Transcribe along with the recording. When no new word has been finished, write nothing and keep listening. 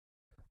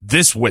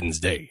This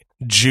Wednesday,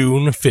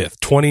 June 5th,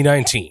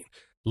 2019,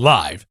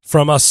 live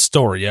from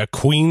Astoria,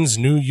 Queens,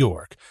 New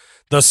York,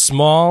 the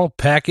small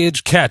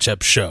package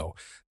catch-up show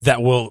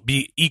that will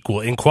be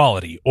equal in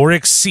quality or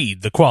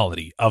exceed the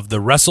quality of the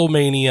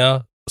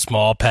WrestleMania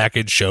Small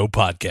Package Show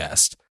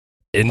podcast.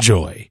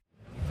 Enjoy.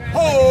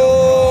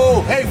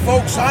 Oh, hey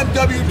folks, I'm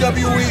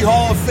WWE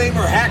Hall of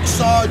Famer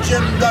Hacksaw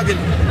Jim Duggan,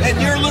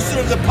 and you're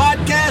listening to the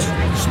podcast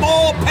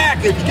Small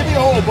Package. Give me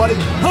a hole, buddy.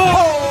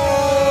 Oh!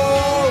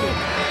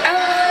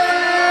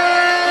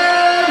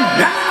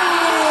 Now,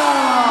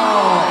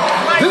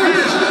 this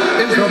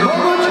is the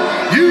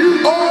moment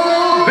you've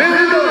all been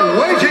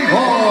waiting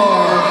for.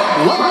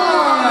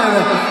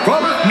 Live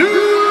from New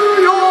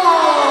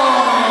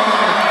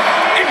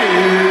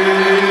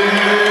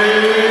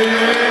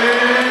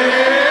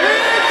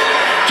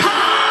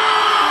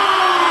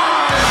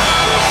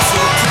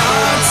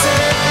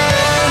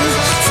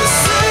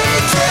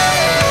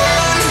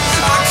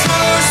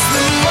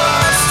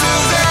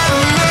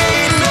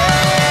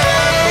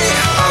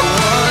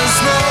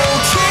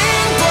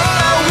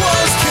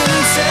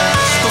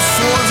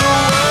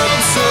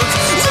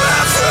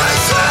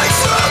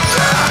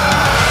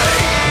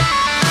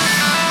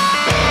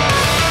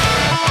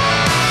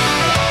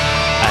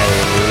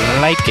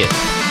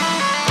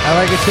I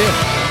like it too.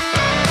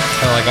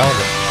 I like all of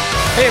it.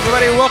 Hey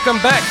everybody, welcome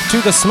back to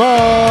the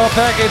Small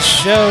Package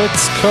Show.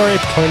 It's Corey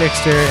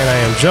Poindexter, and I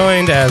am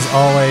joined, as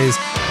always,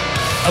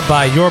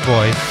 by your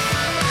boy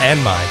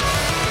and mine.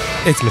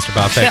 It's Mr.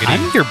 Bob Package.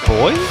 I'm your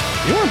boy?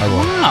 You're my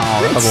boy.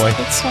 Wow, You're my boy.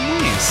 That's so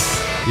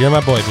nice. You're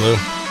my boy, Blue.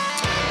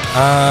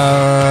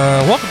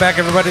 Welcome back,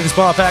 everybody, to the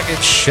Small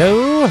Package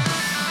Show.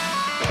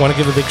 Want to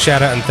give a big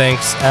shout out and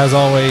thanks, as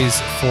always,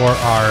 for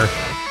our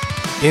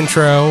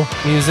intro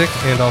music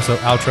and also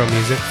outro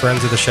music.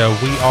 Friends of the show,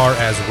 We Are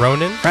As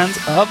Ronin. Friends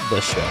of the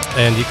show.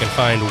 And you can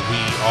find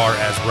We Are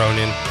As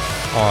Ronin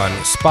on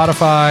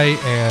Spotify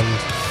and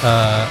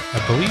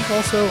I believe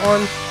also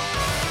on,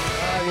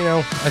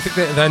 I think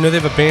I know they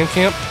have a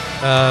Bandcamp.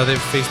 They have a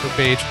Facebook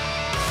page.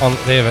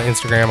 They have an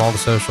Instagram, all the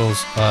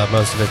socials.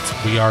 Most of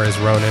it's We Are As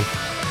Ronin.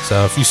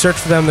 So if you search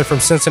for them, they're from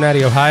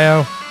Cincinnati,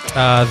 Ohio.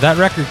 That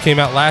record came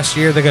out last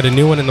year. They got a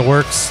new one in the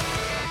works.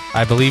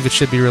 I believe it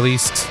should be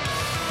released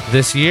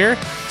this year,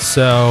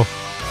 so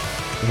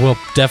we'll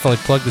definitely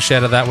plug the shit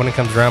out of that when it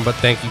comes around, but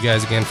thank you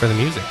guys again for the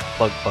music.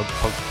 Plug.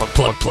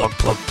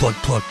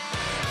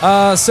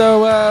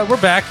 So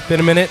we're back. Been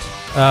a minute.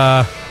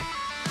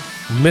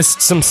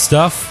 Missed some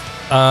stuff.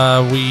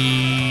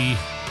 We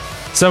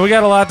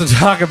got a lot to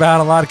talk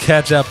about, a lot to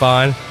catch up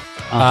on.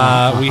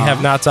 We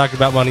have not talked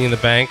about Money in the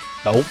Bank.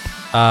 Nope.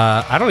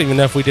 I don't even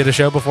know if we did a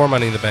show before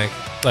Money in the Bank,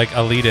 like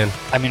a lead-in.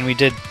 I mean, we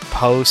did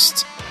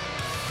post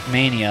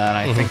Mania, and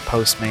I think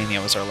post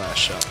Mania was our last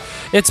show.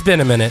 It's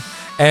been a minute,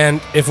 and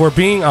if we're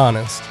being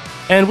honest,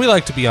 and we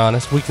like to be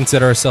honest, we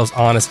consider ourselves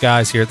honest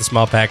guys here at the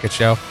Small Package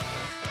Show.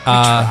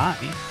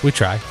 We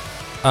try.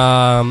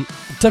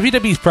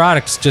 WWE's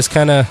products just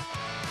kind of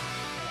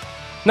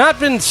not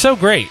been so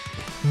great.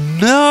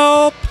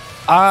 Nope.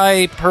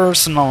 I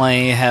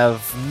personally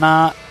have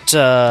not.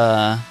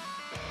 I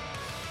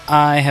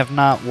have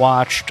not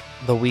watched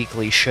the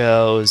weekly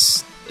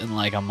shows in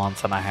like a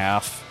month and a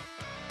half.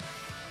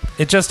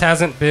 It just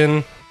hasn't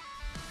been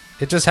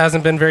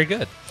very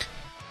good.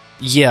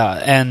 Yeah,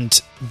 and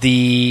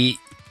the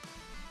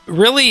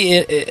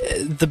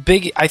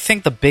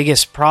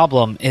biggest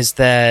problem is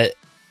that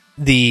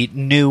the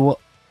new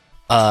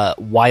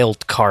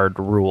wild card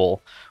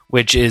rule,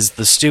 which is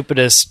the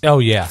stupidest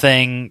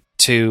thing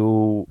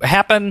to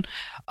happen.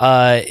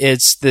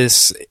 It's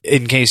this,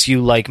 in case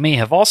you, like me,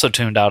 have also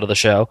tuned out of the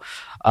show.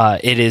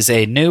 It is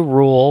a new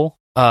rule,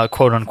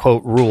 quote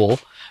unquote rule,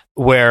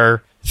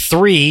 where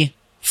 3,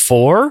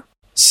 4,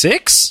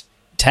 6,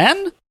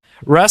 10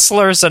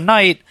 wrestlers a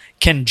night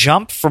can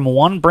jump from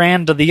one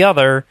brand to the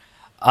other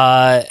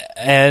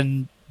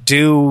and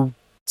do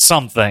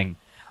something.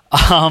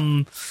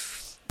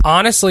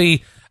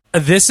 Honestly,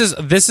 this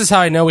is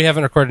how I know we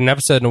haven't recorded an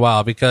episode in a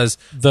while, because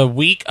the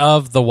week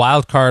of the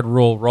wild card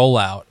rule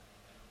rollout,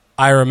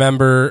 I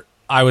remember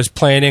I was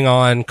planning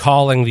on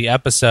calling the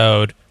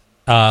episode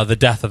The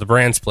Death of the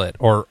Brand Split,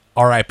 or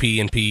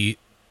RIP&P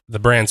The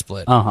Brand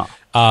Split.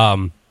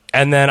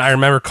 And then I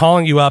remember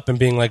calling you up and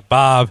being like,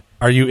 Bob,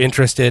 are you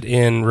interested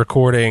in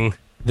recording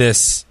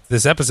this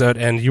episode?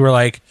 And you were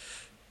like,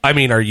 I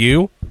mean, are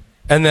you?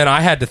 And then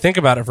I had to think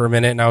about it for a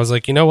minute, and I was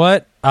like, you know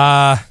what?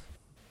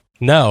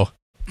 No,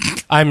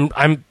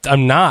 I'm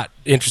not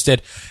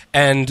interested.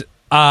 And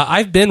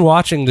I've been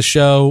watching the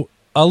show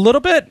a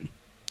little bit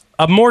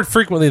more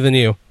frequently than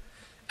you.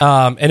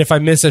 And if I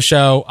miss a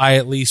show, I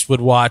at least would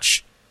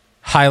watch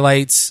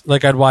highlights.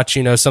 Like I'd watch,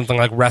 something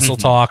like Wrestle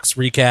Talks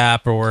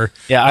recap or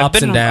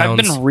ups and downs.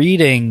 I've been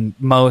reading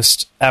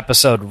most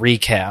episode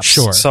recaps.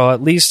 Sure. So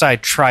at least I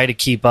try to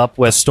keep up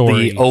with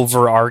the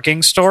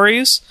overarching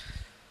stories.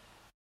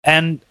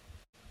 And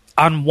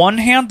on one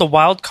hand, the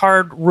wild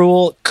card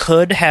rule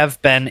could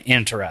have been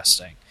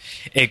interesting.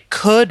 It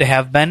could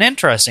have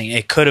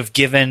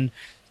given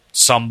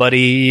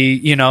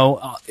somebody,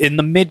 in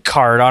the mid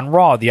card on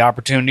Raw, the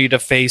opportunity to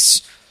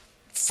face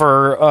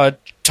for a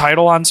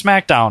title on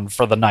SmackDown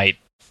for the night.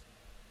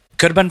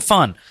 Could have been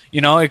fun.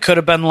 It could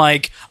have been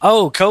like,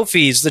 oh,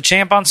 Kofi's the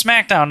champ on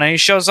SmackDown and he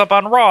shows up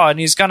on Raw and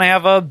he's going to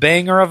have a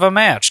banger of a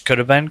match. Could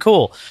have been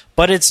cool.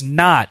 But it's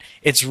not.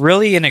 It's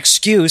really an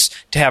excuse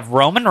to have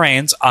Roman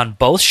Reigns on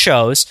both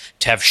shows,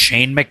 to have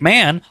Shane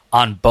McMahon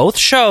on both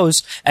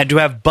shows, and to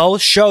have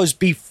both shows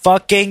be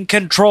fucking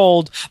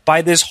controlled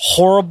by this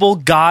horrible,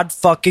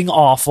 god-fucking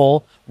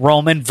awful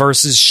Roman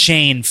versus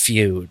Shane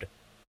feud.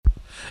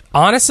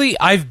 Honestly,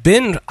 I've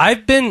been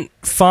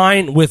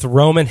fine with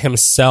Roman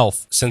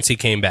himself since he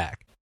came back.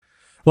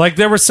 Like,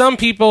 there were some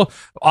people,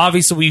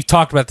 obviously we've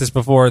talked about this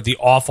before, the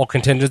awful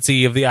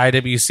contingency of the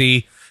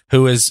IWC,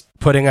 who is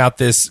putting out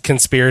this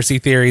conspiracy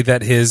theory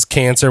that his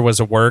cancer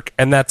was a work,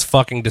 and that's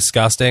fucking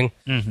disgusting.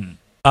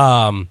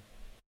 Mm-hmm.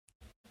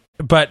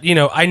 But,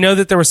 I know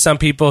that there were some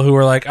people who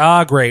were like,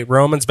 great,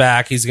 Roman's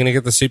back, he's going to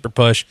get the super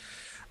push.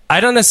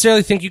 I don't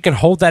necessarily think you can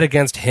hold that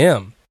against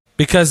him.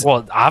 Because,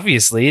 well,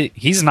 obviously,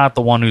 he's not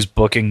the one who's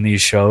booking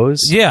these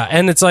shows. Yeah,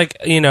 and it's like,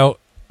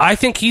 I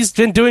think he's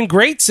been doing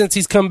great since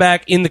he's come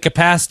back in the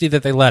capacity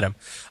that they let him.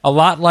 A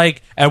lot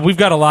like, and we've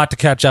got a lot to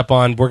catch up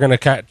on. We're going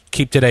to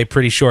keep today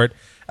pretty short.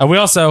 And we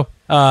also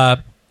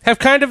have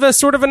kind of a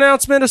sort of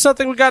announcement of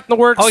something we got in the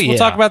works. Oh, yeah. We'll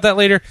talk about that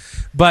later.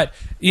 But,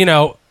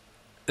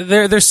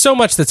 there's so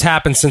much that's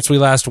happened since we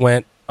last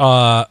went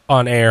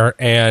on air.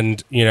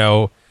 And,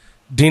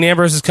 Dean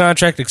Ambrose's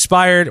contract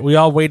expired. We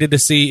all waited to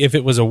see if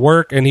it was a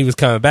work and he was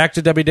coming back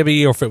to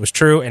WWE or if it was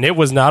true, and it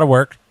was not a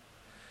work.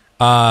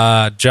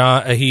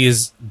 He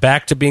is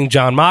back to being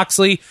Jon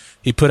Moxley.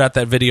 He put out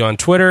that video on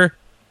Twitter.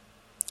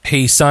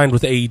 He signed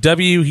with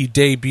AEW. He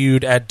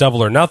debuted at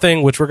Double or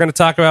Nothing, which we're going to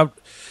talk about.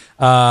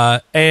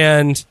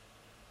 And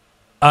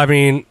I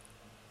mean,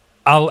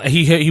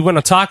 he went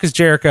on Talk is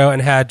Jericho and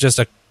had just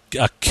a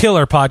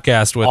killer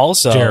podcast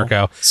with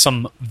Jericho.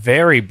 Some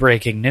very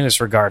breaking news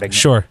regarding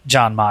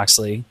Jon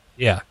Moxley.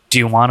 Yeah. Do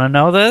you want to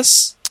know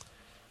this?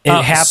 It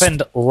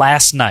happened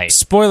last night.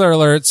 Spoiler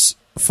alerts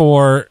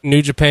for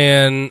New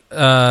Japan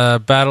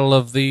Battle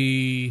of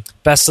the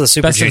Best of the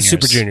Super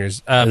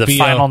Juniors. The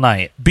final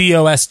night.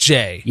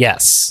 BOSJ.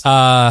 Yes.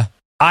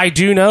 I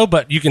do know,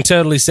 but you can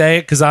totally say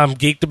it because I'm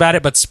geeked about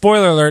it. But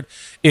spoiler alert,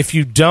 if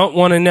you don't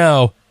want to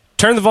know,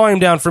 turn the volume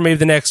down for maybe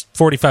the next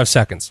 45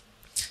 seconds.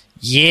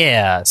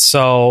 Yeah,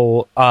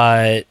 so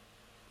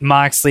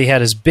Moxley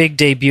had his big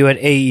debut at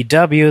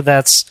AEW.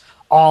 That's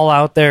all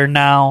out there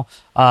now.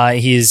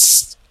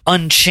 He's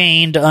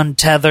unchained,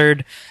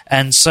 untethered,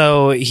 and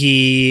so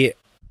he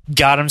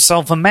got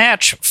himself a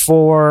match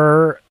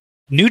for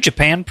New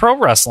Japan Pro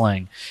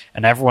Wrestling,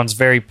 and everyone's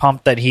very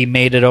pumped that he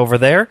made it over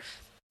there.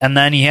 And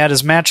then he had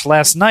his match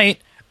last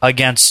night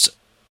against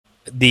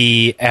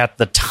at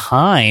the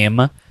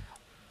time,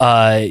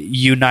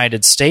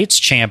 United States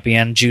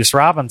champion Juice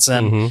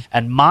Robinson,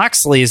 and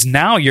Moxley is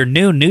now your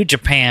New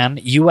Japan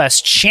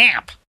U.S.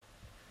 champ.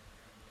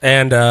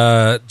 And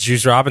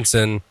Juice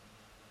Robinson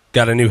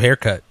got a new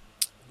haircut.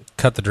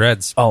 Cut the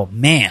dreads. Oh,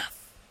 man.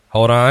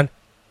 Hold on.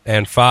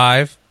 And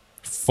 5,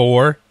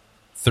 4,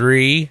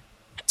 3,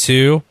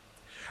 2.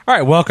 All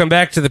right, welcome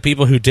back to the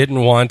people who didn't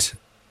want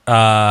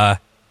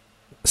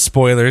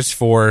spoilers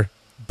for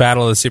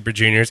Battle of the Super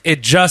Juniors.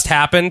 It just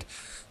happened,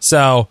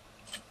 so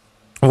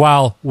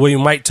while we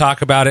might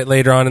talk about it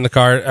later on in the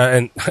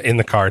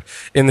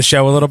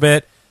show a little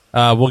bit,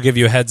 we'll give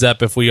you a heads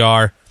up if we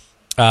are.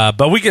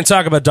 But we can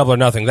talk about Double or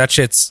Nothing. That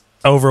shit's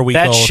over a week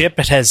old. That ship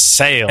has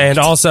sailed. And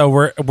also,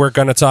 we're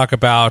going to talk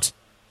about.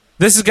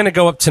 This is going to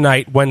go up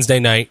tonight, Wednesday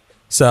night.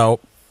 So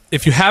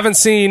if you haven't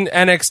seen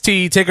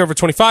NXT TakeOver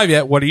 25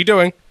 yet, what are you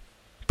doing?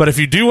 But if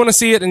you do want to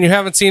see it and you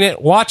haven't seen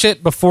it, watch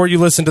it before you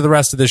listen to the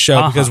rest of this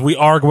show because we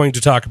are going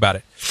to talk about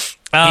it.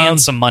 And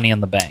some Money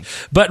in the Bank.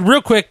 But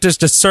real quick,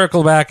 just to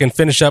circle back and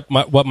finish up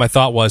what my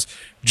thought was,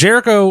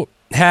 Jericho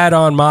had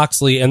on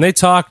Moxley, and they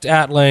talked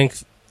at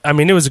length. I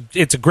mean,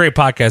 it's a great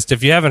podcast.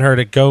 If you haven't heard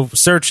it, go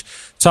search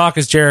Talk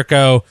is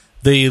Jericho,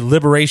 the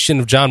liberation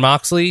of Jon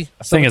Moxley.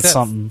 I think it's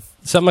something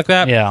like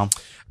that.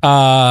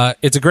 Yeah.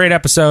 It's a great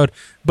episode,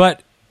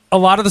 but a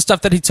lot of the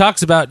stuff that he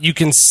talks about, you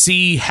can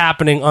see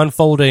happening,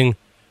 unfolding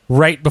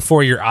right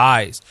before your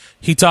eyes.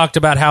 He talked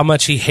about how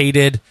much he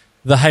hated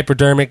the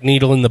hypodermic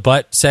needle in the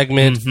butt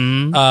segment.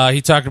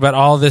 He talked about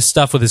all this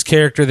stuff with his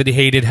character that he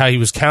hated, how he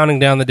was counting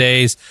down the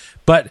days.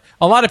 But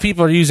a lot of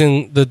people are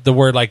using the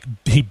word like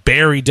he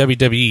buried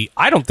WWE.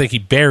 I don't think he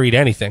buried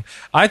anything.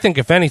 I think,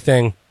 if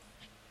anything,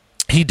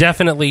 he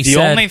definitely the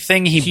only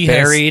thing he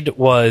buried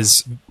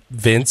was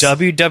Vince.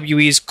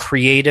 WWE's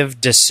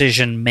creative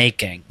decision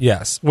making.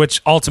 Yes,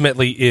 which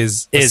ultimately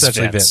is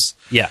essentially Vince.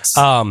 Yes.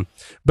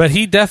 But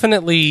he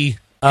definitely...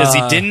 Because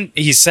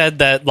he said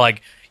that,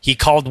 like, he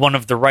called one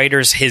of the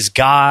writers his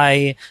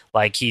guy.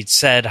 Like, he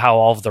said how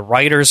all of the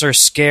writers are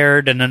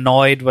scared and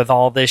annoyed with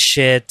all this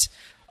shit.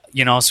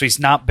 So he's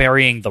not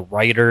burying the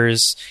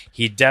writers.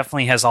 He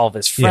definitely has all of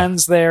his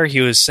friends there.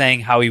 He was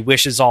saying how he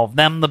wishes all of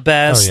them the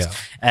best,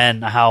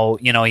 and how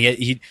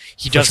he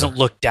doesn't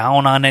look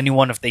down on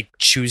anyone if they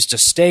choose to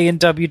stay in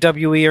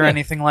WWE or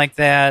anything like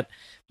that.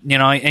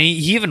 And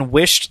he even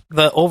wished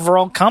the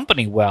overall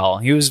company well.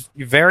 He was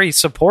very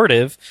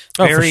supportive,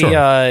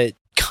 very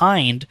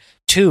kind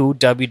to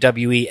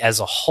WWE as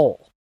a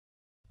whole.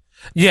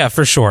 Yeah,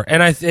 for sure.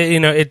 And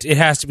it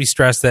has to be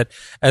stressed that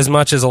as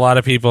much as a lot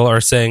of people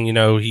are saying,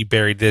 he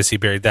buried this, he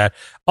buried that,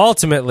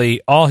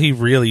 ultimately, all he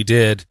really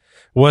did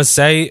was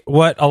say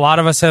what a lot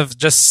of us have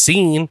just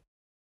seen.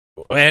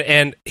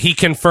 And he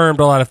confirmed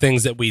a lot of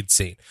things that we'd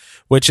seen,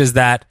 which is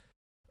that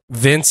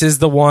Vince is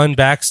the one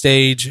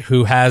backstage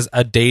who has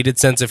a dated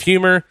sense of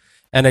humor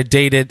and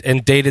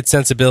dated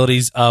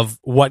sensibilities of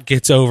what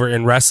gets over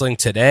in wrestling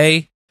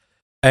today.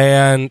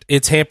 And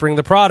it's hampering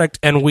the product.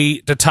 And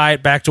to tie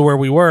it back to where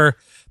we were,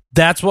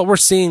 that's what we're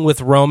seeing with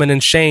Roman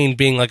and Shane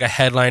being like a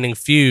headlining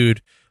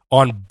feud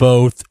on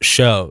both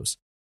shows.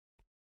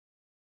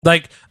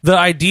 Like, the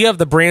idea of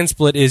the brand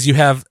split is you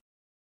have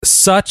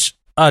such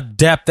a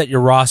depth at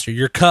your roster.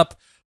 Your cup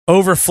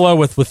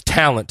overfloweth with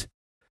talent.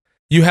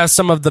 You have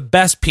some of the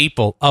best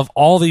people of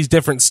all these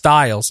different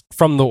styles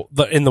from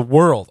in the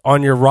world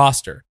on your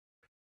roster.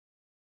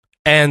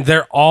 And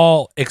they're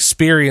all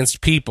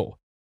experienced people.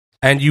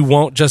 And you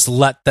won't just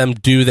let them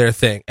do their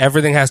thing.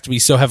 Everything has to be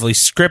so heavily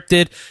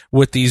scripted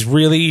with these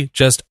really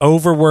just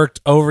overworked,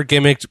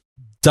 over-gimmicked,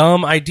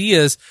 dumb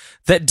ideas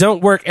that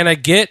don't work. And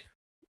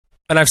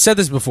I've said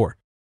this before,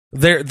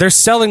 they're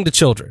selling to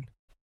children.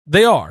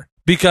 They are.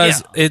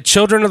 Because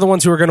children are the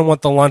ones who are going to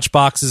want the lunch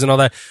boxes and all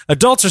that.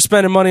 Adults are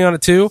spending money on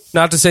it too.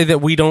 Not to say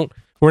that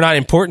we're not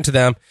important to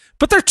them,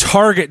 but their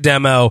target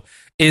demo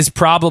is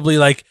probably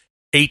like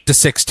 8 to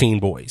 16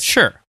 boys.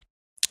 Sure.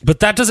 But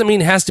that doesn't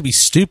mean it has to be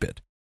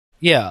stupid.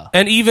 Yeah.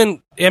 And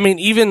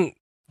even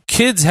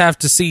kids have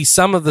to see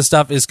some of the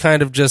stuff is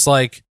kind of just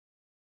like,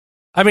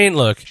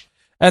 look,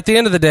 at the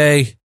end of the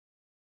day,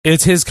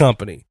 it's his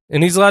company,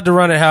 and he's allowed to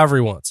run it however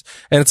he wants.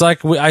 And it's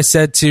like I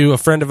said to a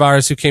friend of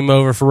ours who came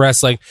over for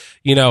wrestling,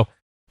 WWE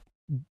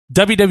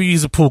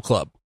is a pool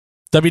club.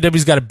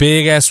 WWE's got a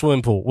big-ass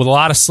swimming pool with a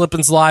lot of slip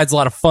and slides, a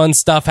lot of fun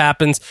stuff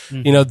happens.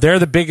 Mm-hmm. They're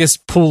the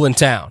biggest pool in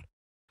town.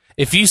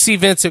 If you see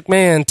Vince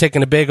McMahon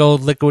taking a big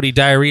old liquidy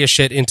diarrhea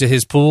shit into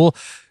his pool,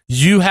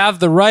 you have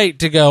the right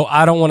to go,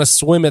 I don't want to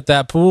swim at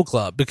that pool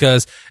club,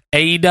 because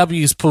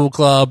AEW's pool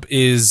club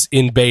is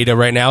in beta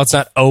right now. It's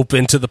not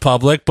open to the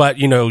public, but,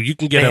 you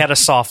can get They had a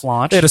soft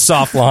launch. They had a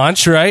soft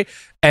launch, right?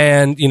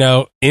 And,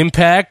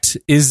 Impact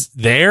is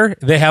there.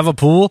 They have a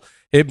pool.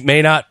 It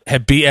may not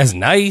be as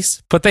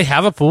nice, but they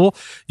have a pool.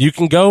 You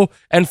can go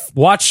and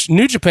watch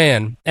New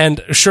Japan.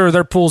 And sure,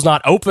 their pool's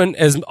not open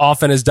as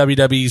often as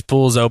WWE's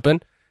pool is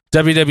open.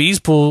 WWE's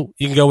pool,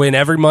 you can go in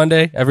every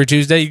Monday, every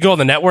Tuesday. You can go on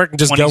the network and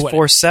just go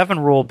 24/7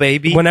 rule,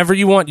 baby. Whenever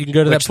you want, you can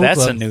go to that pool club.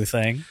 That's a new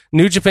thing.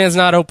 New Japan's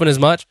not open as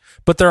much,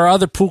 but there are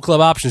other pool club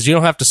options. You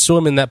don't have to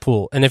swim in that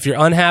pool. And if you're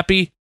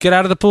unhappy, get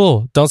out of the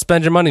pool. Don't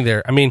spend your money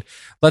there.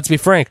 Let's be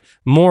frank.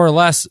 More or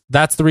less,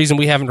 that's the reason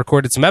we haven't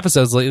recorded some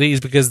episodes lately,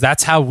 is because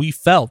that's how we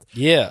felt.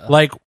 Yeah.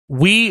 Like,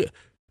 we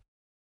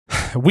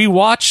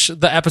watch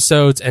the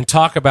episodes and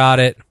talk about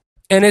it.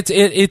 And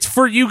it's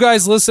for you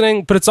guys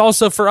listening, but it's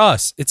also for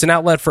us. It's an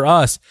outlet for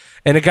us.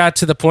 And it got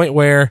to the point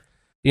where,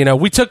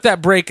 we took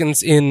that break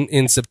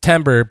in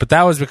September, but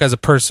that was because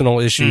of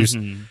personal issues.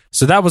 Mm-hmm.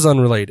 So that was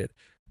unrelated.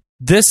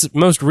 This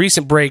most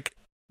recent break,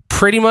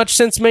 pretty much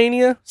since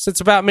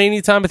about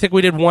Mania time, I think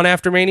we did one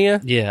after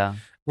Mania. Yeah.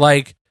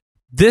 Like,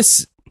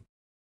 this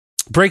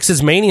breaks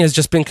as Mania has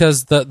just been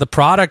because the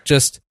product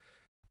just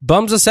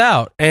bums us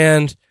out.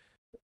 And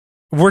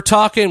Bob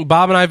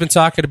and I have been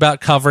talking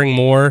about covering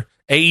more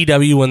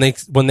AEW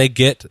when they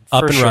get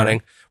up and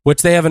running,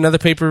 which they have another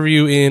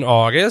pay-per-view in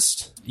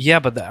August. Yeah,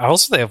 but they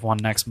have one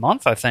next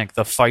month, I think,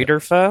 the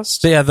Fighter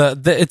Fest. So yeah,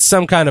 it's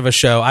some kind of a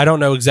show. I don't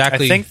know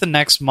exactly. I think the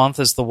next month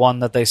is the one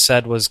that they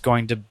said was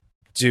going to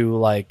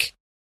do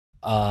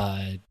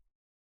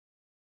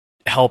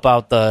help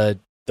out the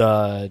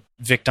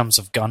victims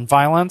of gun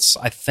violence.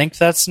 I think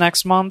that's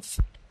next month.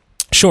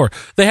 Sure,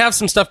 they have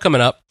some stuff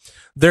coming up.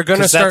 They're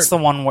going to start. That's the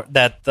one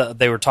that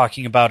they were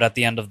talking about at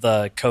the end of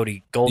the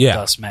Cody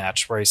Goldust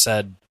match, where he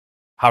said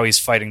how he's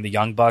fighting the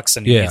Young Bucks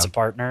and he needs a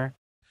partner.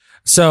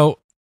 So,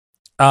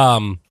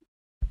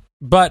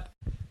 but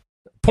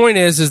point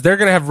is they're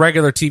going to have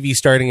regular TV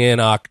starting in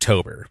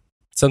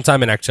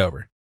sometime in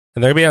October,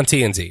 and they're going to be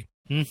on TNT.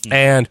 Mm-hmm.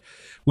 And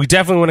we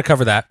definitely want to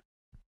cover that.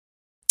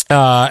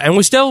 And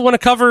we still want to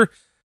cover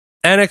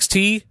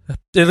NXT,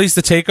 at least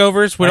the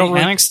takeovers.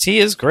 NXT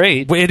is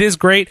great. It is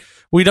great.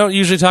 We don't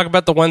usually talk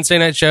about the Wednesday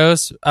night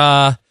shows,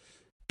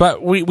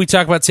 but we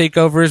talk about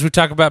takeovers. We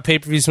talk about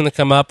pay-per-views when they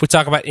come up. We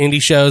talk about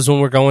indie shows when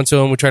we're going to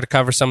them. We try to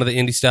cover some of the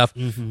indie stuff.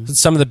 Mm-hmm.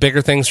 Some of the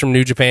bigger things from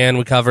New Japan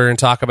we cover and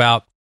talk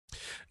about.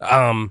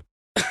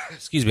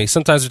 Excuse me.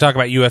 Sometimes we talk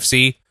about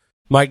UFC.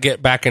 Might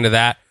get back into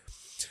that.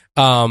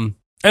 And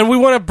we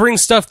want to bring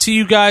stuff to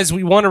you guys.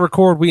 We want to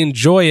record. We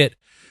enjoy it.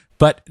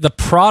 but the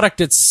product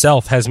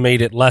itself has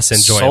made it less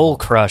enjoyable. Soul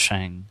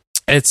crushing.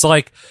 It's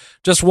like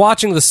just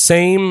watching the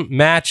same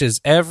matches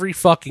every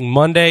fucking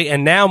Monday,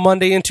 and now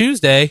Monday and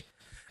Tuesday.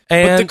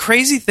 And but the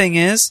crazy thing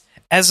is,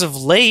 as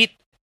of late,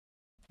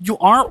 you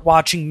aren't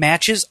watching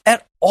matches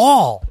at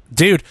all.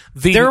 Dude,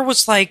 there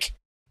was like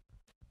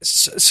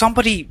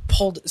somebody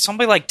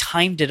like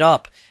timed it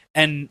up,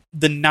 and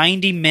the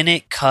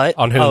 90-minute cut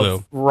on Hulu.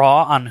 of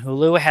Raw on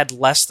Hulu had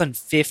less than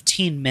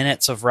 15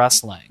 minutes of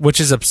wrestling, which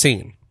is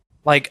obscene.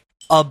 Like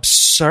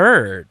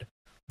absurd.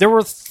 There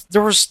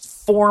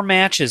was 4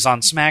 matches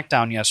on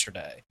SmackDown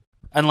yesterday,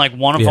 and like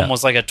one of them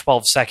was like a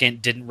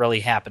 12-second didn't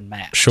really happen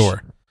match.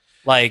 Sure.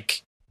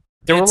 Like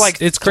there were like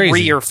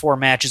 3 or 4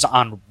 matches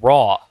on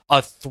Raw,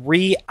 a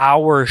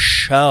 3-hour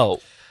show.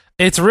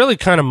 It's really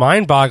kind of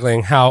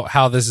mind-boggling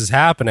how this is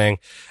happening.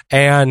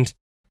 And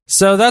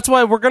so that's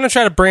why we're going to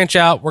try to branch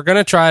out. We're going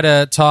to try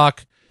to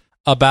talk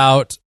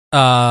about,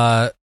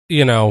 other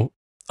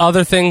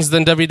things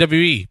than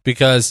WWE,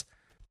 because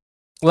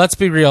let's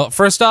be real.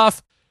 First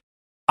off,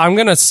 I'm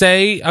going to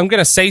say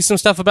some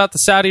stuff about the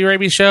Saudi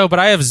Arabia show, but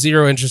I have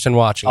zero interest in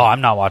watching it. Oh,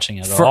 I'm not watching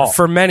it at all.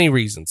 For many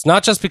reasons.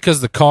 Not just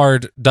because the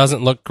card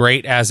doesn't look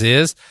great as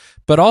is,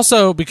 but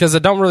also because I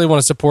don't really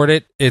want to support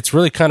it. It's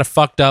really kind of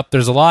fucked up.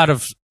 There's a lot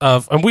of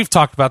and we've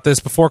talked about this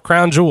before,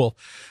 Crown Jewel,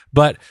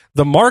 but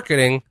the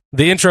marketing,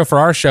 the intro for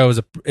our show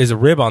is a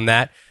rib on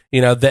that.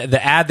 The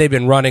ad they've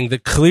been running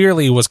that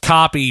clearly was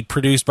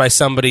produced by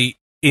somebody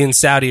in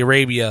Saudi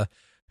Arabia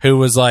who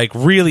was like,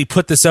 really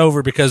put this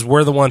over because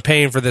we're the one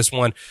paying for this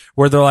one,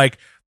 where they're like,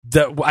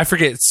 I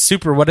forget,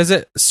 what is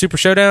it? Super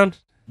Showdown?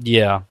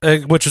 Yeah.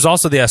 Which was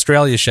also the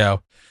Australia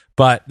show.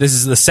 But this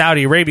is the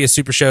Saudi Arabia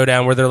Super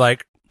Showdown, where they're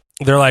like,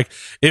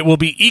 it will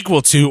be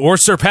equal to or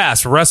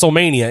surpass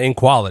WrestleMania in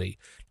quality.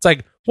 It's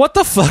like, what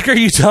the fuck are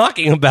you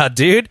talking about,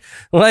 dude?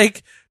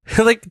 Like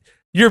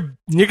you're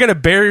gonna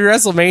bury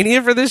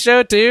WrestleMania for this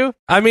show too?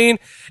 I mean,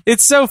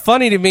 it's so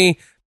funny to me.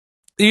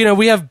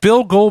 We have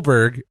Bill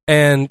Goldberg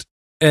and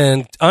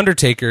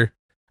Undertaker.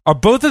 Are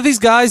both of these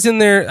guys in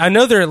their? I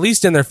know they're at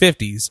least in their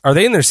 50s. Are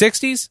they in their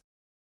 60s?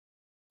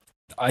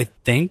 I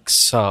think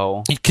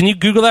so. Can you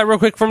Google that real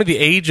quick for me? The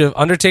age of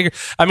Undertaker.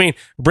 I mean,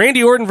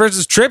 Randy Orton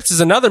versus Trips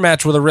is another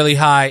match with a really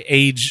high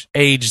age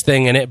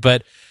thing in it,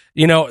 but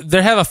they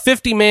have a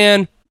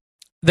 50-man.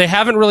 They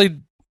haven't really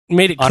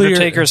made it clear.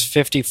 Undertaker's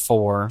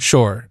 54.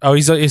 Sure. Oh,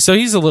 he's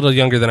a little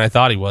younger than I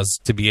thought he was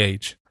to be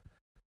age.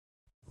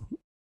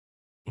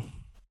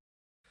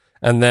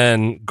 And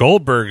then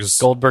Goldberg's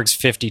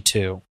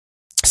 52.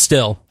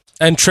 Still.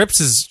 And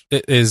Trips is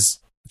 50? Is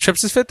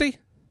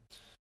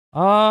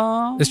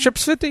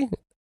Trips 50?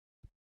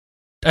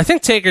 I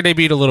think Taker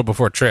debuted a little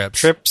before Trips.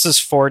 Trips is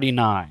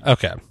 49.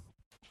 Okay.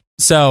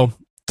 So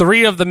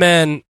 3 of the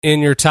men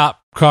in your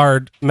top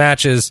card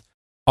matches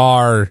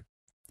are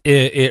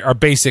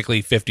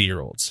basically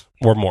 50-year-olds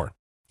or more.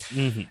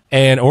 Mm-hmm.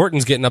 And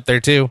Orton's getting up there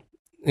too.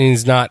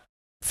 He's not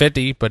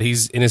 50, but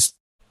he's in his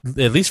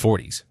at least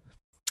 40s.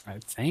 I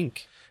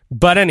think.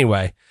 But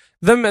anyway,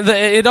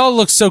 it all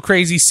looks so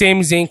crazy.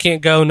 Sami Zayn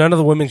can't go. None of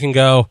the women can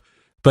go.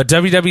 But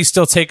WWE's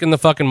still taking the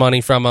fucking money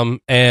from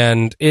him,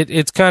 and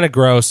it's kind of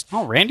gross.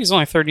 Oh, Randy's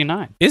only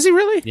 39. Is he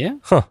really? Yeah.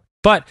 Huh.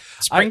 But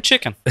Spring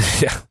chicken.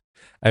 Yeah.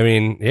 I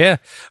mean, yeah.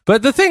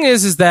 But the thing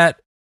is that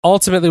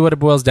ultimately what it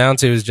boils down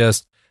to is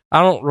just,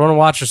 I don't want to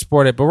watch or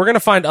support it, but we're going to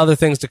find other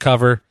things to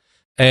cover.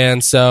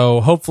 And so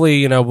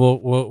hopefully,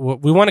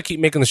 we want to keep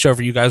making the show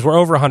for you guys. We're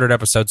over 100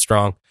 episodes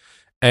strong,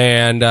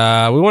 and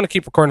we want to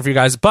keep recording for you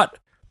guys. But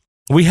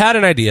we had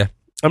an idea.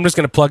 I'm just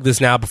going to plug this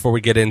now before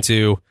we get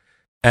into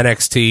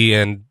NXT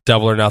and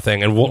Double or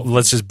Nothing, and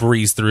let's just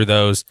breeze through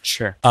those.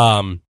 Sure.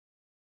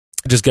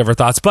 Just give our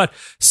thoughts. But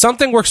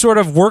something we're sort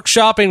of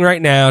workshopping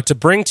right now to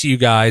bring to you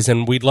guys,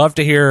 and we'd love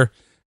to hear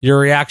your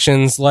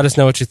reactions. Let us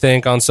know what you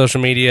think on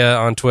social media,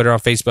 on Twitter, on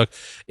Facebook,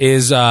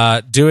 is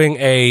doing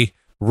a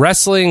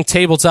wrestling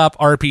tabletop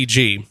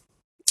RPG.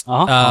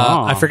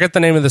 I forget the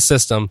name of the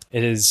system.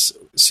 It is,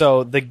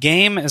 so the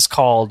game is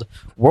called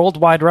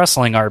Worldwide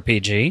Wrestling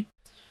RPG,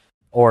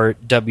 or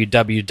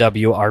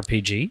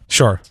WWW-RPG.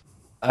 Sure.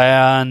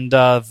 And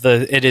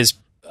it is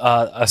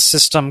a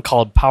system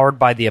called Powered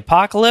by the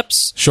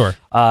Apocalypse. Sure.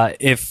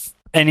 If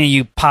any of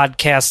you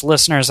podcast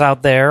listeners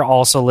out there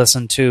also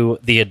listen to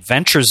The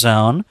Adventure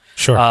Zone,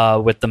 sure,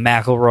 with the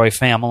McElroy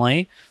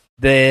family,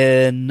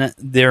 then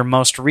their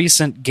most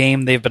recent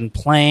game they've been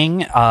playing,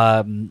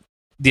 The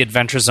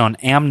Adventure Zone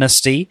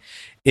Amnesty,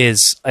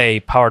 is a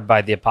Powered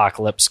by the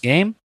Apocalypse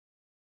game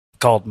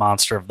called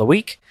Monster of the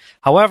Week.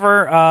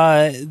 However,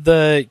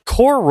 the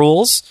core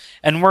rules,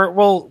 and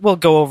we'll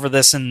go over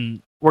this,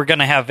 and we're going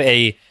to have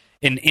an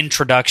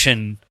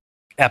introduction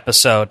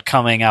episode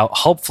coming out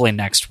hopefully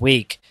next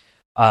week,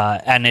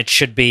 and it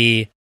should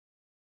be,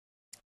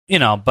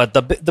 but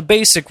the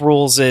basic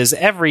rules is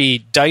every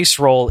dice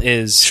roll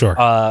is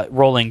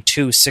rolling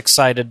 2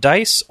 6-sided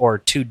dice or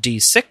 2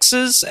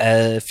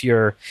 D6s, if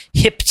you're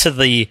hip to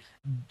the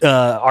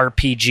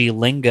RPG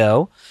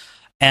lingo,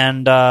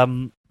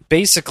 and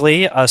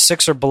basically, a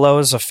 6 or below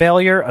is a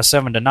failure, a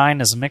 7 to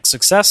 9 is a mixed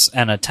success,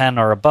 and a 10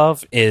 or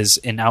above is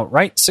an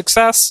outright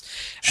success.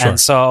 Sure. And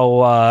so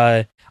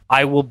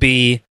I will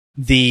be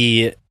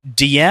the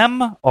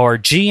DM or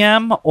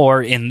GM,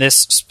 or in this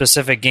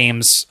specific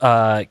game's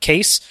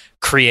case,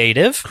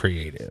 creative.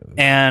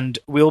 And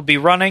we'll be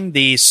running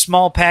the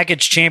Small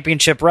Package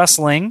Championship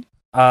Wrestling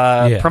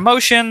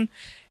promotion.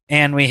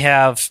 And we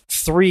have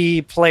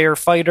 3-player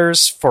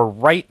fighters for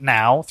right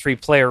now,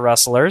 3-player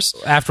wrestlers.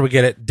 After we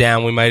get it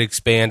down, we might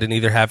expand and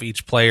either have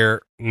each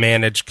player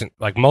manage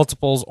like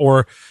multiples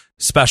or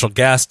special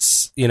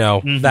guests,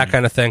 that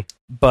kind of thing.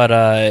 But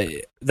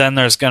then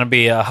there's going to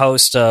be a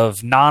host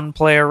of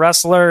non-player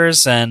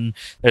wrestlers, and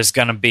there's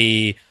going to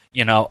be,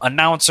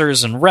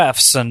 announcers and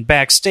refs and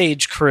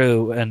backstage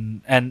crew,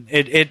 and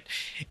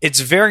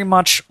it's very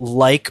much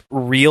like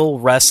real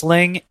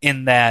wrestling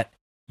in that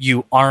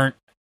you aren't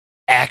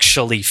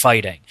actually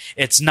fighting.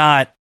 It's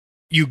not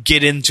you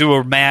get into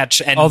a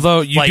match and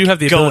although you do have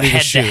the ability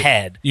head to shoot.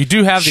 Head. You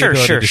do have the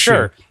ability to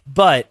shoot.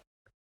 But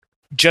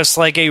just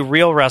like a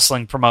real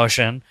wrestling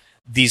promotion,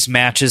 these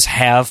matches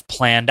have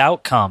planned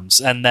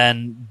outcomes, and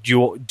then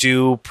you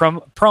do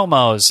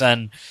promos,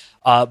 and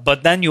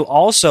but then you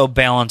also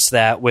balance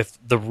that with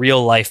the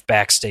real life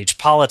backstage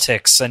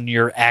politics and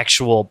your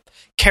actual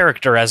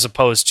character as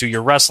opposed to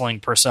your wrestling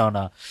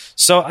persona.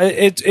 So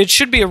it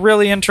should be a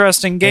really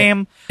interesting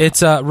game.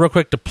 It's real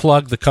quick to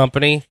plug the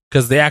company,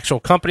 because the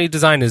actual company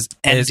design is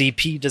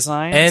NDP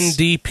Designs.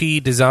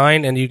 NDP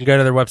Design, and you can go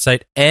to their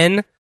website,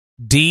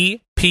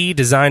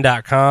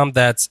 ndpdesign.com.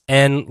 That's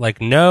N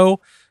like no,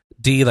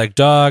 D like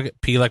dog,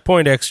 P like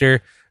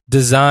Poindexter,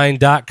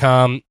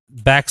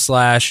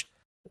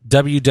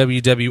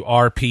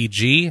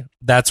 design.com/wwwrpg.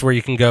 That's where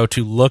you can go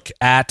to look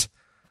at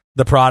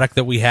the product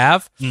that we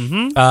have.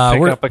 Mm-hmm.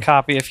 Pick up a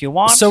copy if you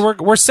want. So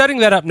we're setting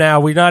that up now.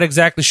 We're not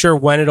exactly sure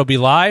when it'll be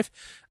live.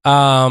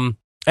 And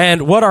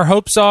what our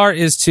hopes are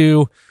is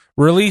to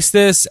release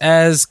this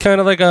as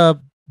kind of like a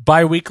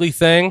bi-weekly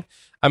thing.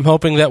 I'm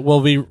hoping that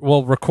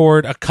we'll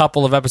record a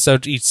couple of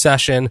episodes each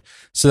session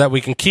so that we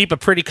can keep a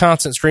pretty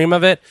constant stream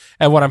of it.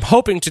 And what I'm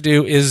hoping to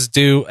do is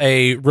do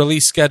a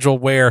release schedule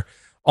where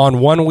on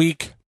 1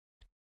 week,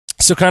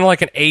 so kind of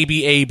like an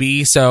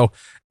AB. So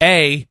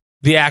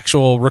the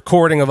actual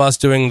recording of us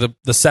doing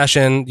the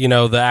session,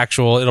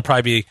 it'll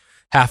probably be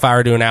half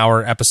hour to an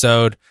hour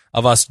episode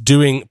of us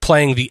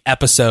playing the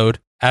episode,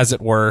 as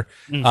it were,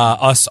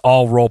 us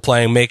all role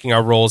playing, making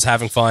our roles,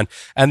 having fun.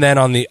 And then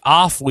on the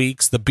off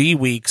weeks, the B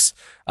weeks,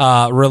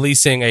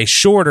 releasing a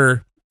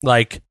shorter,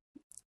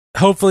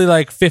 hopefully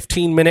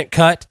 15-minute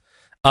cut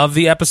of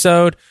the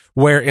episode,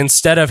 where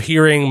instead of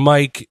hearing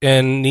Mike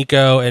and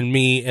Nico and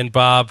me and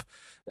Bob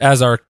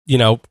as our,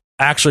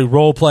 actually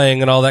role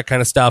playing and all that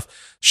kind of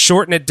stuff,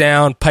 shorten it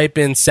down, pipe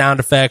in sound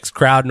effects,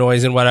 crowd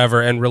noise, and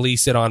whatever, and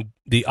release it on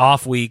the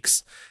off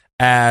weeks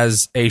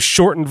as a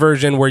shortened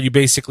version where you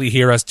basically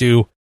hear us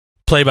do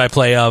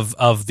play-by-play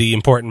of the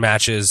important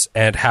matches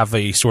and have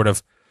a sort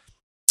of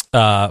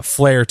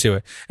flair to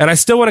it. And I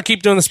still want to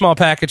keep doing the small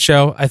package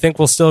show. I think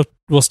we'll still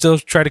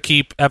try to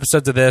keep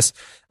episodes of this.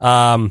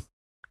 It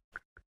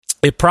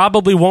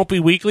probably won't be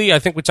weekly. I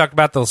think we talked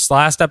about this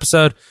last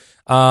episode.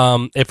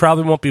 It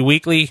probably won't be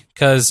weekly,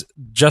 because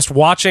just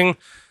watching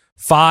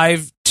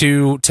 5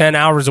 to 10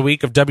 hours a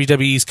week of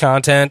WWE's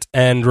content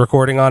and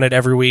recording on it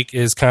every week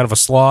is kind of a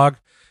slog.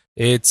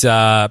 It's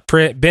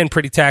been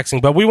pretty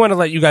taxing, but we want to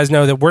let you guys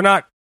know that we're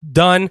not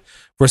done.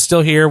 We're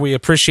still here. We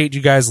appreciate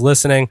you guys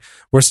listening.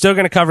 We're still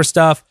going to cover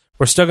stuff.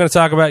 We're still going to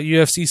talk about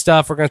UFC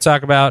stuff. We're going to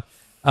talk about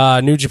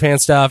New Japan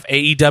stuff,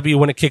 AEW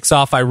when it kicks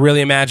off. I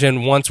really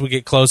imagine once we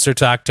get closer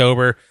to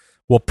October,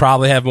 we'll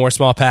probably have more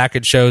small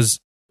package shows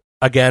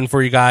again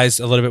for you guys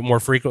a little bit more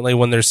frequently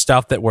when there's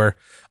stuff that we're,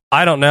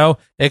 I don't know,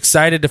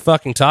 excited to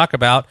fucking talk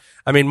about.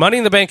 I mean, Money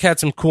in the Bank had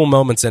some cool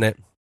moments in it.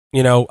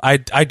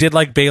 I did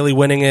like Bayley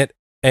winning it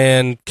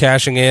and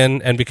cashing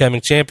in and becoming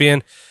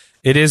champion.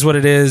 It is what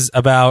it is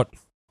about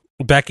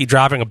Becky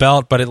dropping a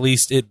belt, but at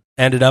least it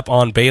ended up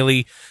on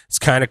Bayley. It's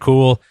kind of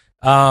cool.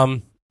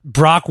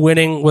 Brock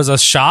winning was a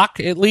shock.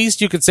 At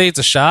least you could say it's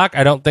a shock.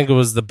 I don't think it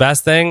was the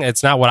best thing.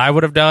 It's not what I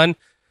would have done,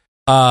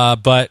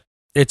 but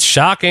it's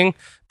shocking.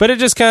 But it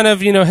just kind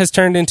of, has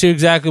turned into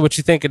exactly what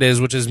you think it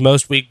is, which is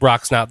most week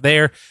Brock's not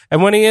there.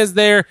 And when he is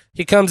there,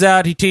 he comes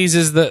out, he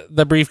teases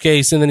the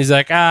briefcase, and then he's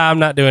like, I'm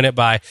not doing it,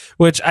 bye.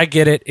 Which I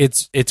get it.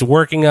 It's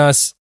working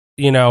us.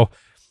 You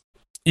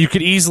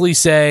could easily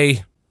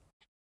say,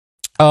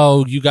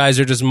 oh, you guys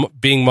are just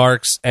being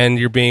marks and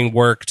you're being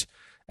worked,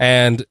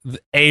 and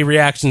a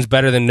reaction's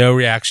better than no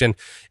reaction.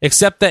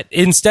 Except that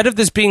instead of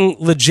this being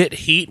legit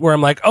heat where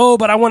I'm like, oh,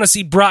 but I want to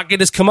see Brock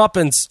get his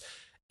comeuppance,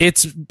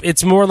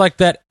 it's more like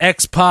that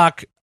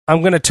X-Pac,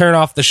 I'm going to turn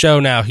off the show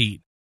now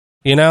heat.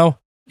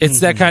 It's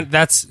that kind.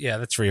 That's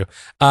for you.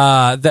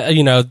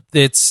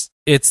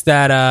 It's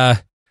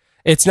that.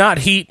 It's not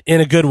heat in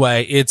a good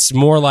way. It's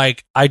more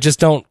like I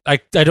don't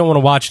want to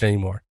watch it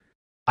anymore.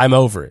 I'm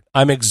over it.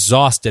 I'm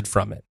exhausted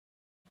from it.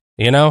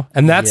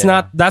 And that's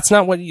not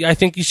what I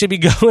think you should be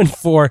going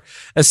for,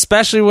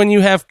 especially when you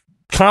have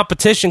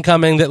competition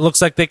coming that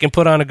looks like they can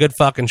put on a good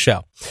fucking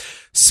show.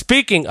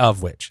 Speaking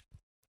of which,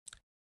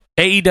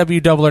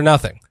 AEW Double or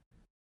Nothing.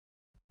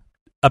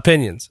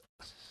 Opinions?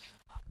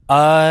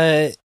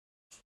 It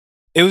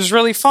was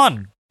really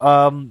fun.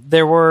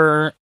 There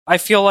were, I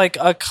feel like,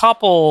 a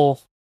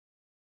couple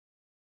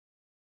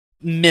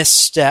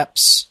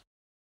missteps,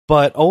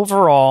 but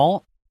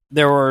overall,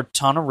 there were a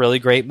ton of really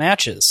great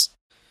matches.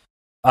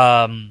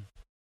 The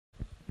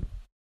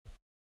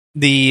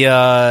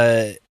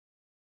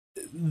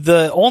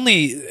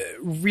only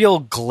real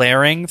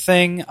glaring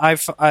thing I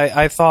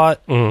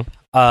thought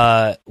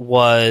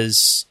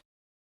was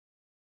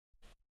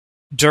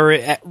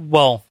during,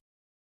 well,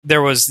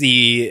 there was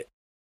the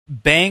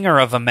banger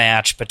of a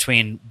match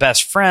between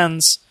Best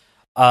Friends,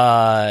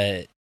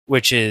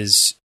 which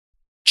is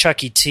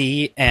Chucky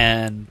T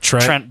and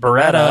Trent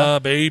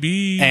Beretta,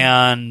 baby,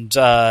 and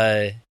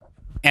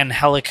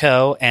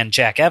Angelico and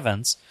Jack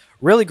Evans.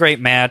 Really great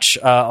match,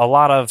 a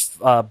lot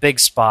of big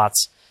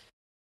spots.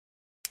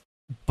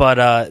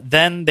 But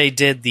then they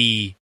did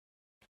the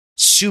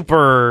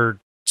super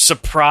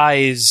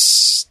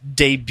surprise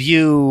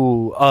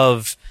debut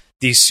of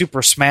the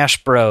Super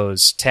Smash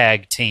Bros.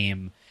 Tag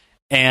team,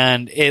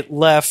 and it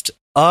left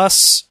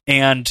us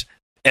and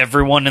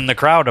everyone in the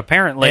crowd,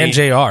 apparently, and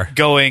JR,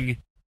 going,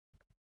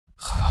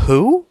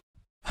 who?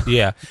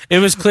 Yeah, it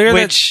was clear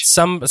that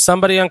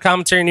somebody on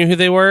commentary knew who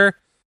they were,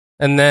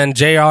 and then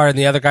JR and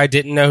the other guy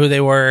didn't know who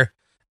they were,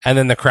 and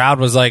then the crowd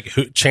was like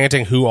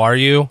chanting, "Who are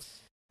you?"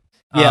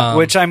 Yeah,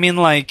 which, I mean,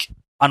 like,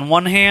 on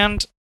one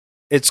hand,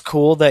 it's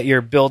cool that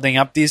you're building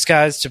up these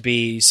guys to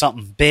be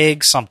something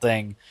big,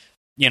 something,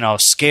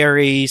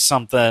 scary,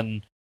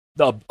 something,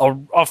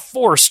 a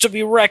force to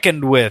be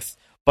reckoned with.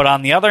 But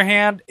on the other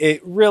hand,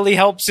 it really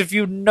helps if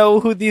you know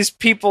who these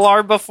people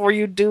are before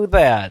you do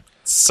that.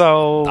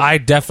 So I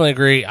definitely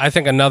agree. I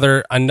think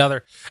another, and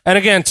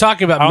again,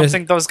 talking about, I don't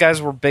think those guys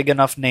were big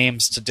enough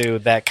names to do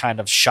that kind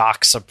of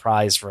shock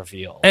surprise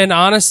reveal. And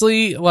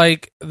honestly,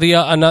 like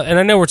and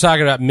I know we're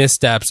talking about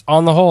missteps.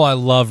 On the whole, I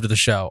loved the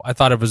show. I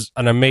thought it was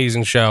an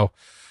amazing show.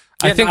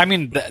 Yeah,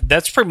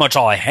 that's pretty much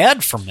all I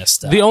had from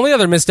misstep. The only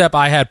other misstep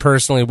I had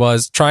personally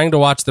was trying to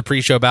watch the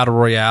pre-show Battle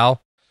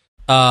Royale,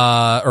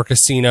 or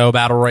Casino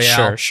Battle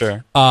Royale.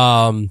 Sure.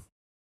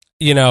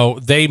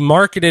 They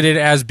marketed it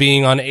as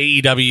being on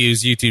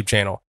AEW's YouTube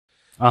channel.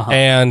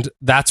 And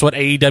that's what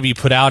AEW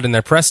put out in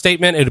their press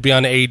statement. It would be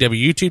on the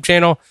AEW YouTube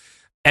channel.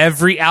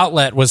 Every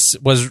outlet was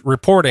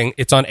reporting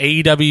it's on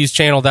AEW's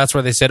channel. That's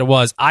where they said it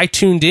was. I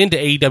tuned into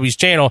AEW's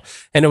channel,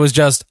 and it was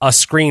just a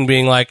screen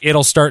being like,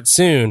 it'll start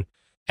soon.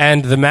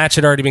 And the match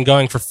had already been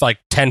going for like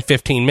 10,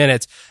 15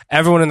 minutes.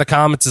 Everyone in the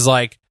comments is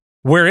like,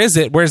 where is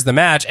it? Where's the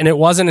match? And it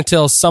wasn't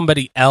until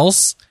somebody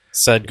else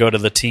said go to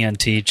the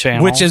TNT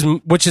channel, which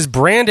is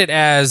branded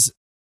as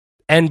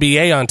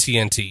NBA on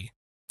TNT.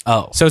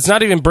 Oh, so it's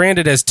not even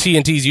branded as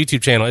TNT's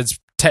YouTube channel. It's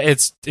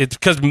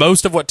because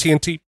most of what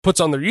TNT puts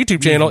on their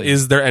YouTube channel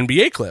is their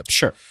NBA clips.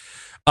 Sure.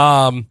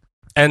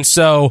 And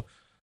so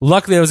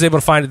luckily I was able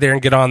to find it there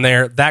and get on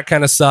there. That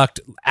kind of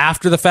sucked.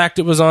 After the fact,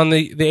 it was on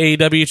the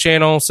AEW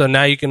channel, so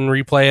now you can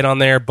replay it on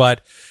there.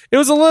 But it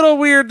was a little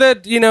weird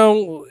that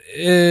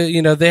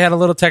they had a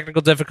little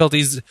technical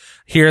difficulties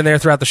here and there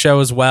throughout the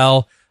show as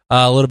well.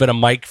 A little bit of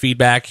mic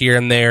feedback here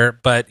and there,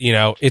 but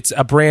it's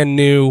a brand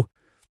new.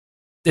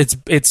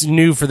 It's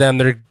new for them.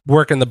 They're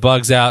working the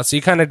bugs out, so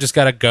you kind of just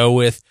got to go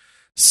with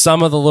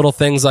some of the little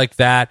things like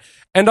that.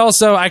 And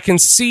also, I can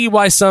see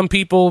why some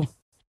people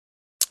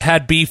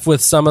had beef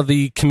with some of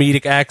the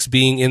comedic acts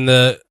being in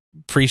the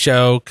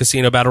pre-show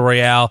Casino Battle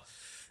Royale.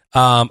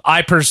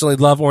 I personally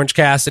love Orange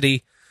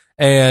Cassidy,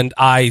 and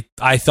I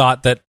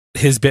thought that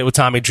his bit with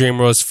Tommy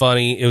Dreamer was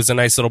funny. It was a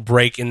nice little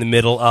break in the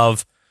middle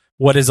of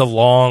what is a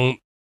long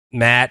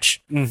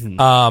match.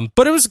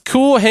 But it was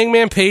cool.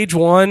 Hangman Page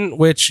won,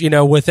 which,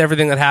 with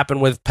everything that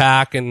happened with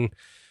Pac and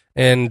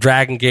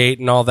Dragon Gate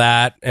and all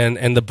that,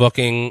 and the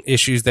booking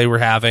issues they were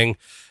having,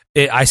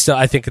 I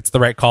think it's the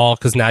right call,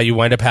 because now you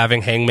wind up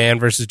having Hangman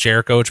versus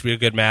Jericho, which would be a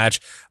good match.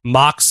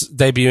 Mox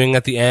debuting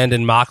at the end,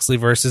 and Moxley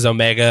versus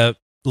Omega,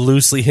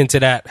 loosely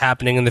hinted at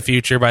happening in the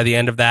future by the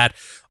end of that.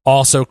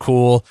 Also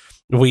cool.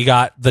 We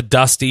got the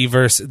Dustin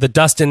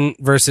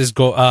versus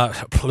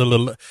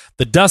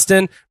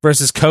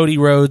Cody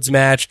Rhodes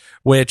match,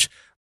 which,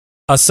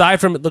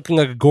 aside from it looking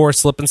like a gore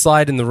slip and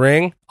slide in the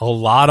ring, a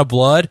lot of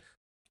blood,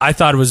 I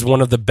thought it was one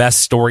of the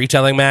best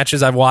storytelling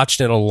matches I've watched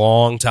in a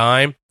long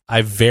time.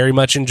 I very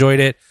much enjoyed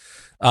it.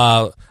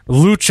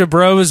 Lucha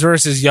Bros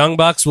versus Young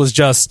Bucks was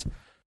just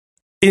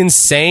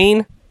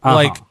insane.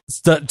 Like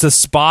the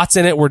spots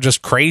in it were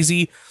just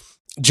crazy.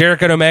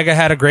 Jericho and Omega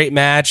had a great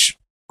match.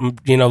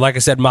 Like I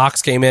said,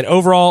 Mox came in.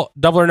 Overall,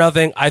 Double or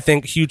Nothing, I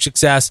think, huge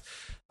success.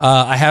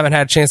 I haven't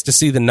had a chance to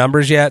see the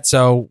numbers yet,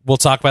 so we'll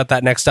talk about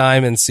that next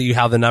time and see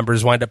how the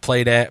numbers wind up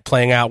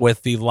playing out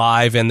with the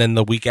live and then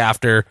the week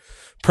after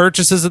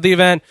purchases of the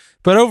event.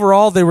 But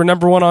overall, they were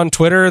number one on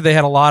Twitter. They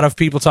had a lot of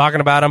people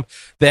talking about them.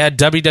 They had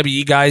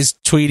WWE guys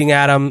tweeting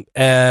at them,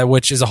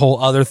 which is a whole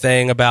other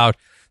thing about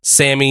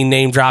Sammy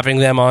name dropping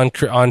them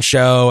on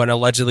show, and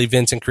allegedly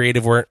Vince and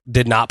creative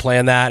did not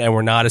plan that and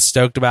were not as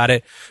stoked about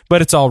it.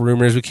 But it's all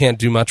rumors. We can't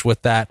do much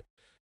with that.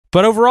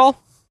 But overall,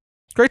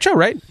 great show,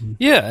 right?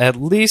 Yeah, at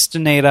least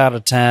an 8 out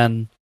of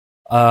 10.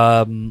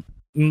 Again,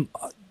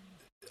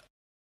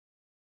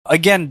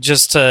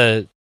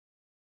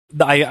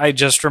 I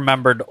just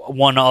remembered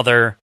one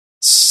other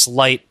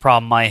slight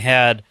problem I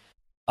had.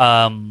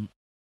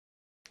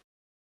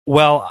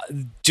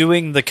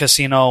 Doing the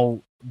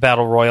casino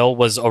battle royal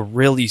was a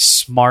really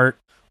smart,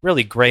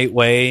 really great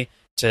way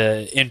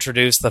to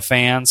introduce the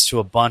fans to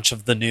a bunch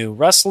of the new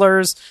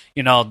wrestlers,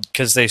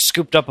 because they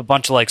scooped up a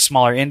bunch of like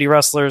smaller indie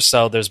wrestlers,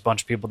 so there's a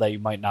bunch of people that you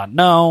might not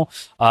know,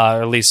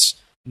 or at least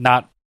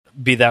not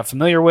be that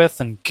familiar with,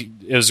 and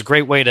it was a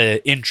great way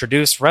to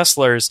introduce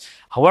wrestlers.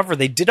 However,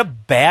 they did a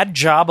bad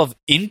job of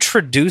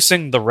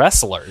introducing the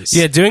wrestlers.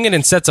 Yeah, doing it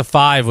in sets of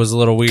 5 was a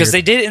little weird. Because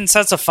they did it in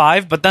sets of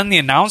 5, but then the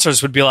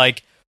announcers would be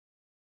like,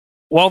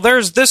 well,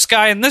 there's this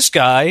guy and this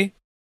guy.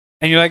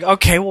 And you're like,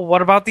 okay, well,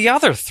 what about the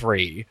other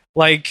 3?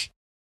 Like,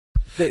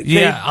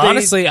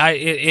 honestly,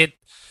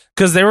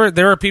 because there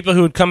were people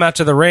who would come out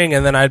to the ring,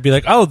 and then I'd be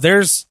like, oh,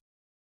 there's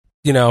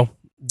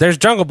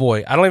Jungle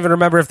Boy. I don't even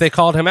remember if they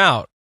called him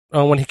out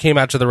when he came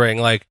out to the ring.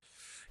 Like,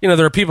 there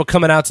were people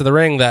coming out to the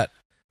ring that,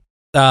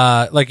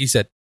 like you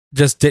said,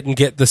 just didn't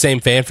get the same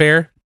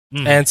fanfare.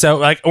 And so,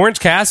 like, Orange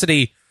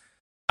Cassidy,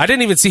 I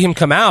didn't even see him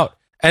come out.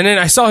 And then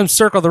I saw him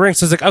circle the ring.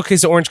 So I was like, okay,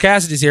 so Orange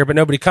Cassidy's here, but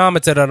nobody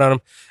commented on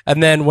him.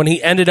 And then when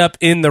he ended up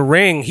in the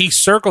ring, he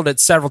circled it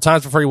several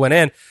times before he went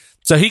in.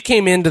 So he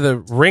came into the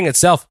ring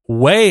itself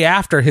way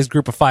after his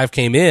group of 5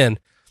 came in.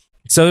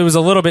 So it was a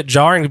little bit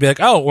jarring to be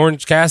like, oh,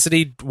 Orange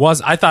Cassidy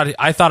was, I thought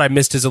I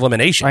missed his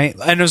elimination. Right.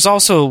 And it was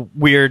also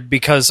weird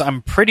because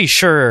I'm pretty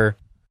sure,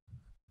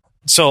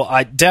 so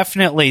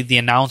the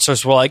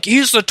announcers were like,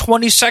 he's the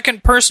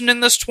 22nd person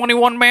in this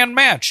 21-man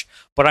match.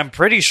 But I'm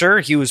pretty sure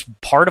he was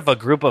part of a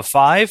group of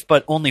 5,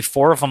 but only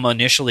 4 of them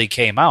initially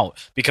came out,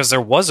 because there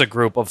was a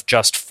group of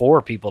just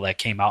 4 people that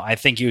came out. I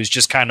think he was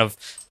just kind of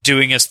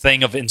doing his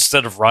thing of,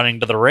 instead of running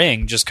to the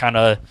ring, just kind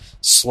of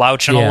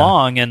slouching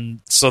along.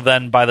 And so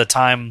then by the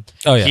time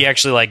he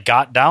actually like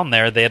got down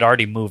there, they had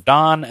already moved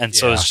on. And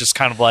so it's just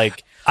kind of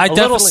like a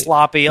little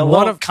sloppy. A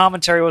lot of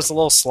commentary was a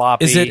little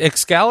sloppy. Is it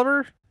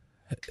Excalibur?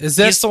 He's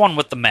the one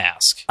with the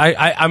mask.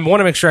 I want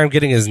to make sure I'm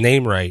getting his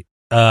name right.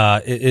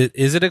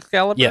 Is it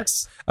Excalibur?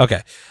 Yes.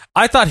 Okay.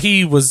 I thought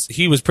he was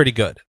pretty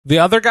good. The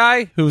other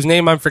guy, whose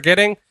name I'm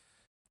forgetting,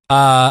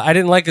 I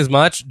didn't like as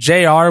much.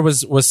 JR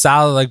was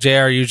solid, like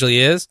JR usually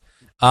is.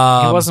 He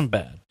wasn't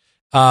bad.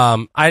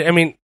 I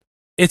mean,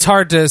 it's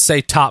hard to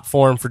say top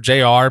form for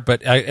JR,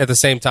 but at the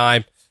same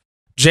time,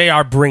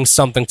 JR brings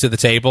something to the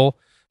table.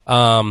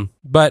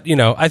 But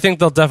I think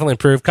they'll definitely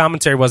improve.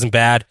 Commentary wasn't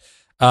bad.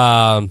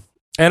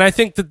 And I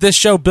think that this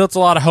show built a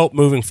lot of hope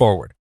moving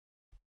forward,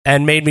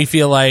 and made me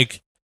feel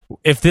like,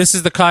 if this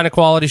is the kind of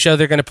quality show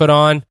they're going to put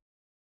on,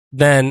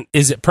 then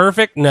is it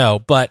perfect? No,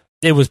 but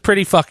it was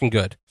pretty fucking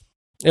good.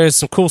 There's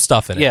some cool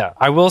stuff in it. Yeah,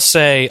 I will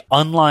say,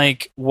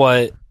 unlike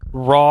what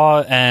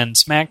Raw and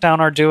SmackDown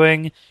are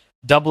doing,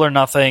 Double or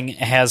Nothing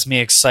has me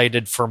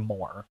excited for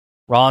more.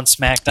 Raw and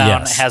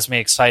SmackDown has me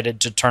excited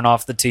to turn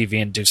off the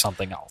TV and do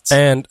something else.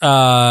 And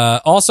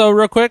also,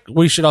 real quick,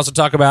 we should also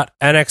talk about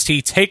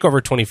NXT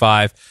TakeOver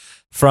 25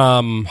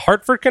 from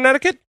Hartford,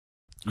 Connecticut,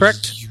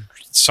 correct?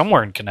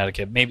 Somewhere in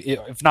Connecticut, maybe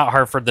if not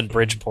Hartford, then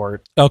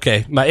Bridgeport.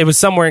 Okay, it was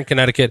somewhere in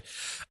Connecticut.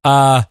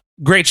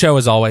 Great show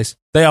as always.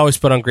 They always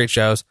put on great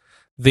shows.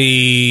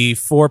 The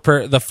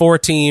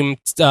 4-team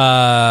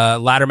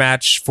ladder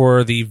match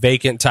for the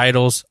vacant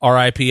titles: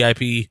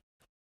 RIP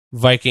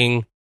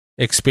Viking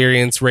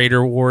Experience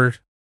Raider War,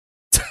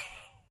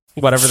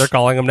 whatever they're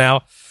calling them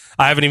now.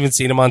 I haven't even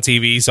seen them on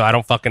TV, so I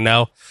don't fucking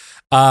know.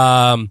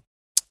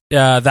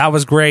 That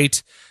was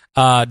great.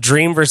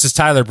 Dream versus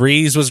Tyler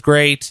Breeze was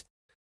great.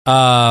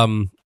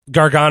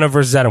 Gargano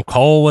versus Adam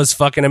Cole was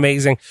fucking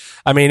amazing.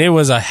 I mean, it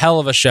was a hell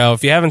of a show.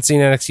 If you haven't seen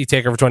NXT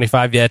TakeOver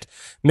 25 yet,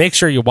 make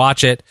sure you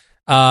watch it.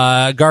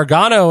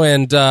 Gargano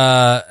and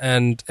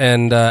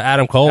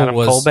Adam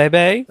Cole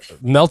baby.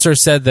 Meltzer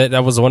said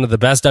that was one of the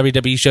best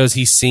WWE shows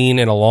he's seen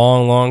in a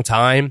long, long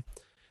time.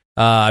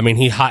 I mean,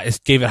 he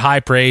gave it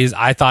high praise.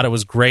 I thought it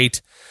was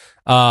great.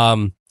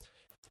 The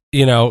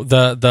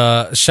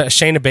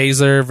Shayna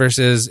Baszler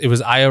versus, it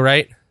was Io,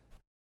 right?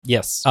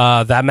 Yes.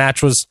 That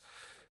match was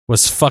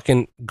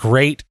fucking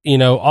great.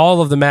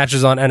 All of the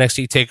matches on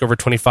NXT TakeOver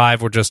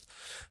 25 were just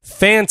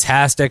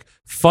fantastic,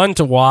 fun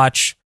to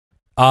watch.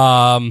 We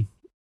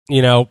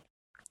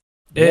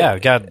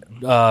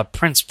got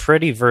Prince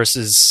Pretty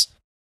versus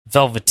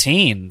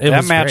Velveteen.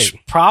 That match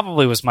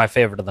probably was my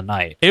favorite of the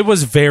night. It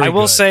was very I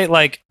will good. say,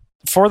 like,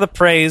 for the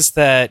praise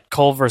that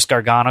Cole versus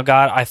Gargano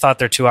got, I thought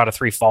their 2 out of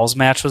 3 Falls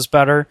match was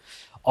better.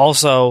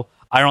 Also,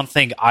 I don't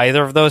think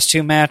either of those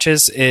 2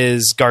 matches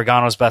is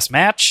Gargano's best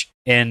match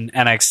in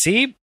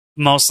NXT,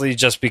 mostly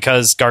just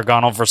because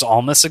Gargano versus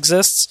Almas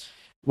exists,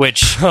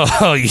 which...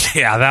 Oh,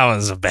 yeah, that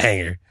was a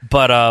banger.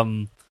 But,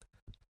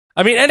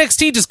 I mean,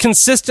 NXT just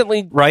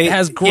consistently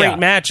has great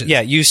matches.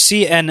 Yeah, you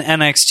see an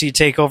NXT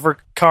TakeOver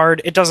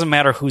card, it doesn't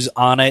matter who's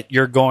on it,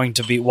 you're going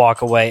to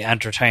walk away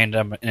entertained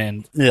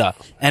and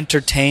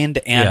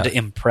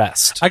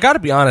impressed. I got to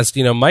be honest,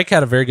 Mike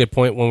had a very good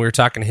point when we were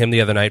talking to him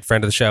the other night,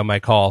 friend of the show,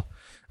 Mike Hall.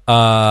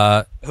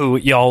 Who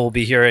y'all will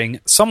be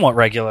hearing somewhat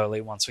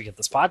regularly once we get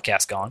this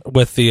podcast going.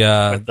 With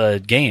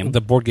the game.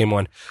 The board game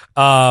one.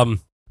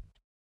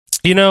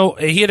 He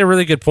had a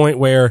really good point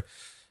where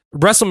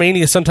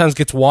WrestleMania sometimes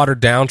gets watered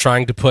down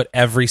trying to put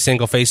every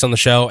single face on the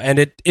show,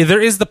 and there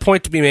is the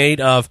point to be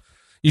made of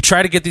you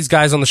try to get these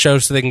guys on the show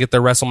so they can get their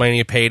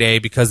WrestleMania payday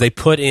because they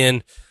put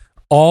in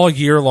all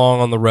year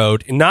long on the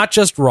road, and not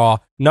just Raw,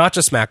 not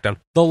just SmackDown,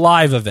 the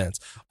live events,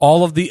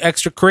 all of the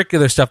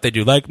extracurricular stuff they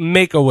do, like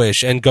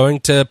Make-A-Wish and going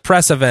to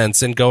press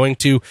events and going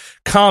to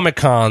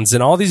Comic-Cons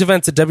and all these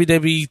events that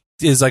WWE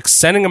is like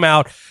sending them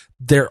out.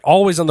 They're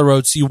always on the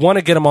road, so you want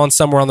to get them on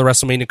somewhere on the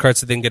WrestleMania card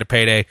so they can get a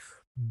payday.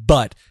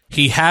 But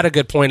he had a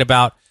good point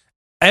about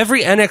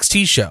every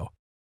NXT show,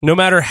 no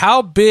matter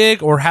how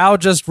big or how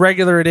just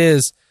regular it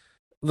is,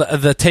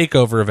 the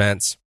takeover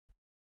events,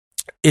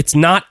 it's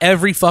not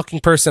every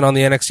fucking person on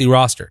the NXT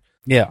roster.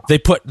 Yeah. They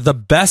put the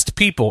best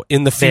people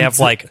in the They have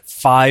like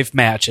 5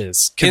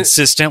 matches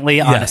consistently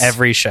on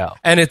every show.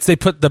 And they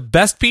put the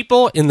best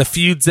people in the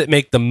feuds that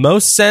make the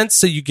most sense,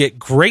 so you get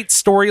great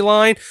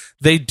storyline.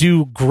 They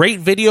do great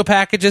video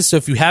packages, so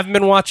if you haven't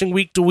been watching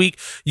week to week,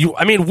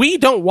 we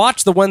don't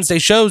watch the Wednesday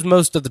shows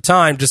most of the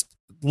time, just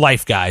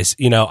life guys.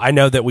 I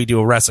know that we do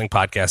a wrestling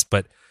podcast,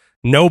 but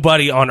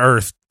nobody on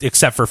earth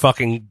except for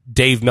fucking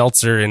Dave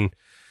Meltzer and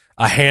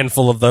a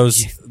handful of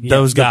those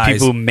guys,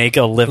 people who make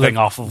a living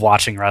off of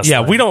watching wrestling.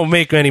 Yeah, we don't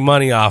make any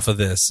money off of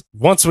this.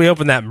 Once we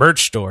open that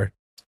merch store,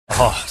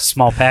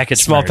 small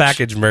package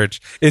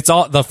merch. It's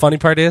all, the funny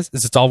part is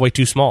it's all way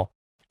too small.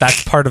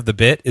 That's part of the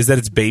bit, is that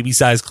it's baby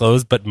size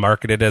clothes but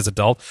marketed as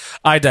adult.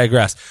 I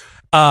digress.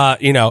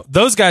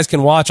 Those guys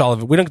can watch all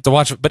of it. We don't get to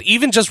watch it, but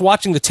even just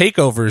watching the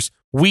takeovers,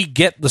 we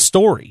get the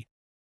story.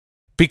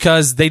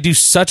 Because they do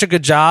such a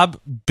good job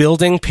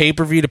building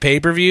pay-per-view to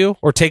pay-per-view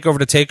or takeover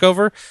to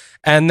takeover,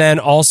 and then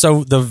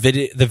also the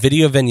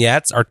video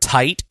vignettes are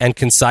tight and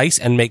concise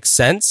and make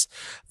sense.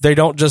 They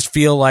don't just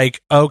feel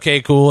like,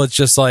 okay, cool. It's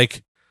just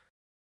like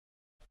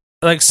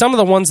some of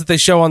the ones that they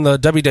show on the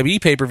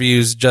WWE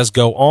pay-per-views just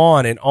go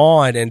on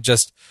and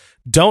just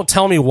don't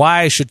tell me why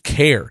I should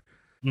care.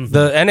 Mm-hmm.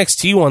 The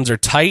NXT ones are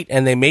tight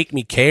and they make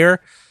me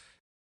care.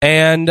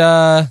 And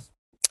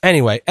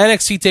anyway,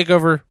 NXT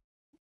TakeOver,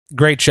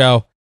 great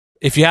show.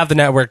 If you have the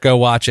network, go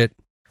watch it.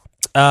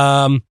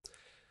 Damn,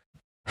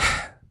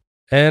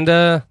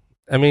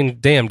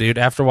 dude,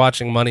 after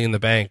watching Money in the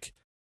Bank,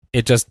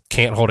 it just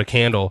can't hold a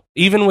candle.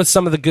 Even with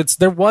some of the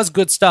there was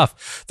good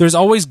stuff. There's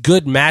always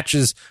good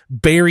matches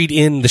buried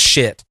in the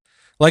shit.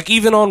 Like,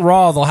 even on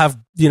Raw, they'll have,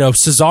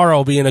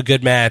 Cesaro be in a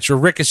good match, or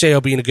Ricochet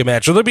will be in a good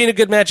match, or they'll be in a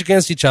good match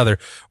against each other,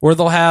 or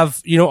they'll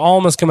have,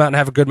 Almas come out and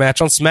have a good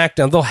match on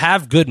SmackDown. They'll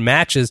have good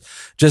matches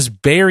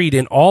just buried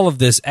in all of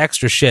this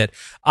extra shit.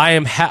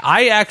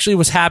 I actually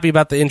was happy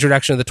about the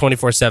introduction of the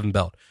 24/7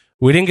 belt.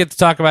 We didn't get to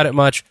talk about it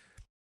much.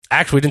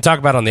 Actually, we didn't talk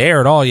about it on the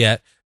air at all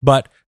yet,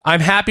 but I'm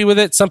happy with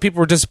it. Some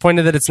people were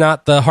disappointed that it's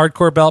not the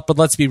hardcore belt, but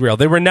let's be real.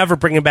 They were never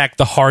bringing back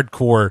the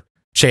hardcore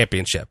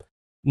championship.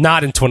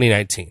 Not in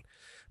 2019.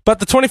 But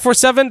the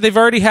 24/7, they've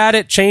already had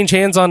it change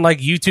hands on like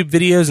YouTube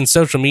videos and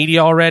social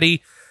media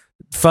already.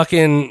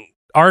 Fucking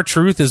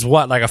R-Truth is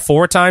what, like a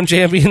 4-time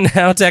champion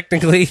now,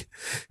 technically?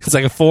 It's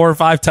like a 4 or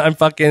 5-time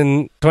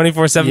fucking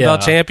 24/7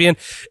 belt champion.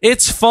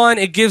 It's fun.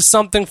 It gives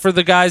something for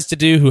the guys to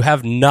do who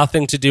have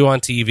nothing to do on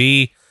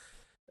TV.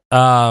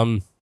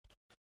 But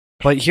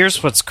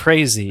here's what's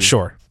crazy.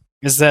 Sure.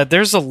 Is that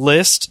there's a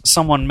list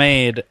someone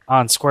made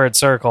on Squared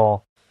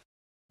Circle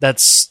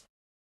that's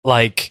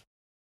like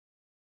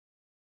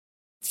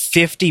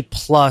 50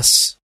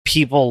 plus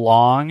people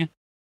long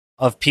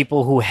of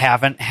people who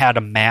haven't had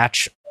a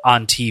match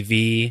on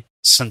TV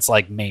since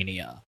like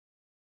Mania.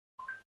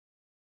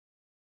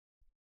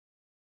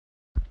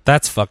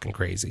 That's fucking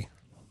crazy.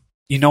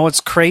 You know what's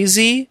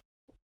crazy?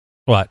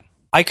 What?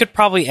 I could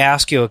probably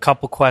ask you a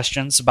couple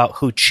questions about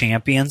who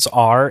champions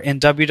are in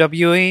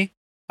WWE.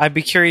 I'd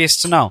be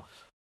curious to know.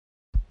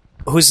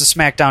 Who's the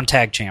SmackDown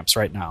Tag Champs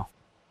right now?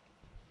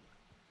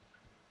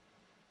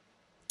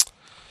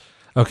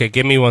 Okay,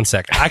 give me 1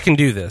 second. I can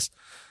do this.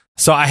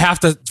 So I have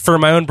to, for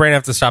my own brain, I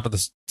have to stop at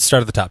the start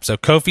at the top. So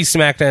Kofi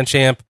SmackDown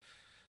champ,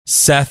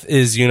 Seth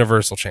is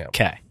Universal champ.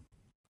 Okay.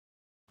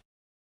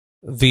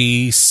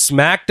 The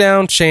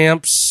SmackDown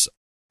champs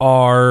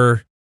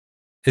are,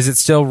 is it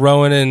still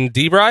Rowan and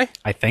Debray?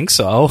 I think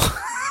so.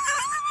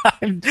 I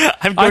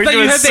thought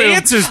you had the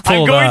answers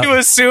pulled up. I'm going to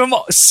assume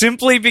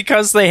simply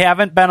because they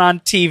haven't been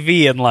on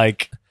TV and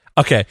like...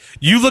 Okay,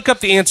 you look up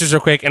the answers real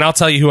quick, and I'll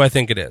tell you who I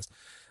think it is.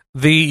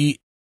 The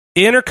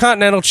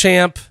Intercontinental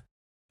champ,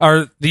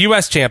 or the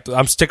U.S. champ,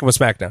 I'm sticking with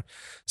SmackDown.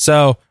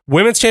 So,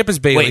 women's champ is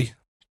Bayley. Wait.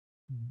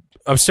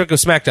 I'm sticking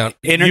with SmackDown.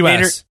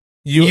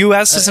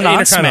 U.S. isn't on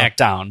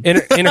SmackDown.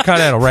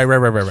 Intercontinental,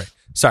 right.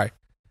 Sorry.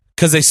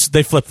 Because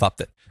they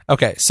flip-flopped it.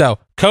 Okay, so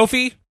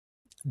Kofi,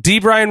 D.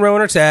 Bryan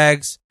Rowan are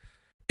tags.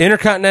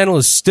 Intercontinental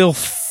is still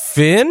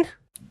Finn.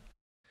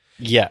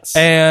 Yes.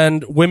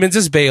 And women's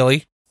is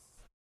Bayley.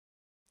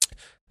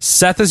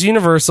 Seth is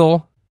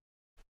Universal.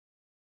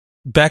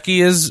 Becky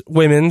is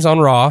women's on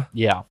Raw.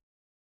 Yeah.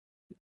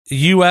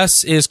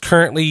 US is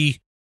currently,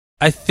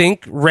 I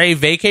think Ray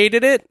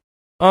vacated it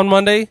on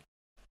Monday.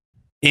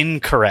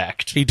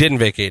 Incorrect. He didn't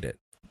vacate it.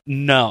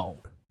 No.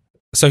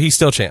 So he's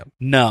still champ.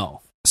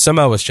 No.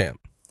 Samoa's champ.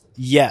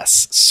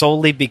 Yes,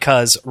 solely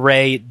because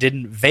Ray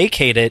didn't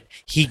vacate it.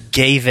 He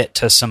gave it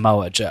to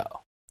Samoa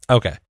Joe.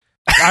 Okay.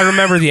 I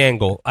remember the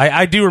angle.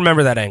 I do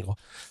remember that angle.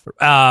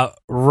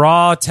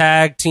 Raw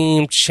Tag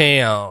Team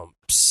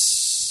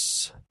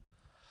Champs.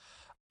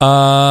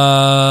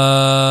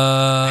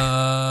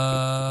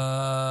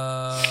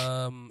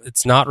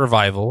 It's not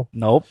Revival.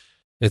 Nope.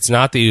 It's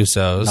not the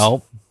Usos.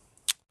 Nope.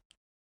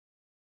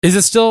 Is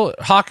it still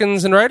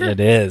Hawkins and Ryder? It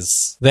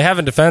is. They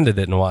haven't defended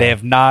it in a while. They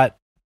have not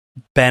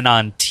been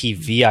on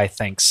TV, I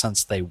think,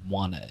 since they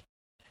won it.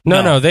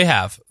 No, they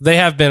have. They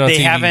have been on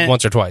TV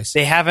once or twice.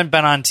 They haven't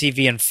been on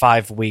TV in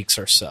 5 weeks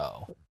or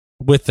so.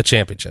 With the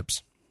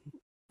championships.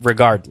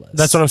 Regardless.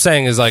 That's what I'm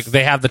saying is like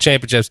they have the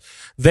championships.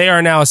 They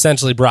are now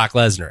essentially Brock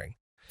Lesnar.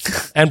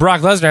 And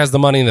Brock Lesnar has the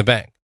Money in the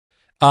Bank.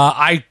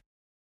 I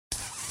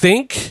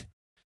think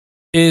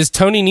is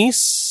Tony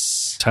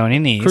Nese.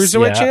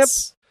 Cruiserweight champ?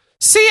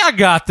 See, I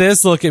got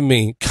this. Look at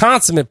me.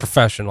 Consummate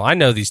professional. I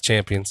know these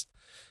champions.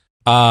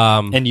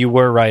 And you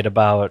were right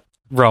about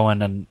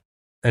Rowan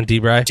and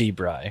D-Bry?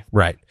 D-Bry.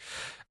 Right.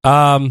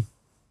 I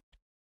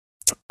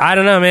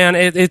don't know, man.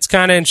 It's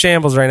kind of in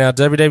shambles right now.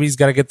 WWE's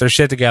got to get their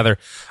shit together.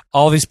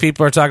 All these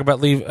people are talking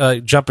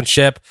about jumping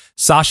ship.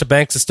 Sasha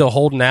Banks is still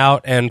holding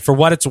out. And for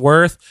what it's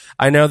worth,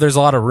 I know there's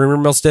a lot of rumor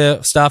mill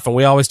stuff, and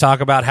we always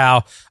talk about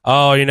how,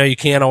 you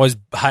can't always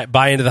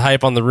buy into the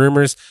hype on the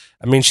rumors.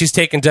 I mean, she's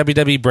taken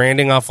WWE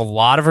branding off a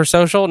lot of her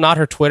social, not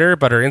her Twitter,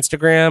 but her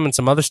Instagram and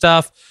some other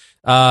stuff.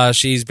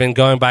 She's been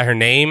going by her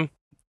name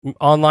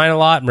online a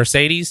lot,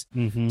 Mercedes.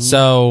 Mm-hmm.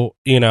 So,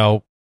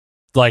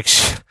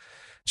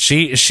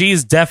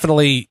 she's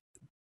definitely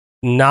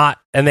not,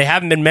 and they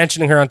haven't been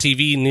mentioning her on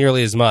TV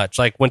nearly as much.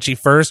 Like when she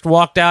first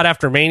walked out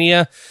after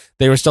Mania,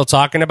 they were still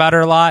talking about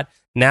her a lot.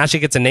 Now she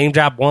gets a name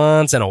drop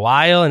once in a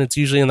while, and it's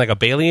usually in like a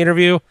Bayley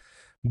interview.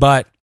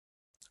 But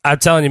I'm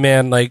telling you,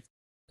 man, like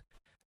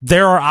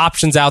there are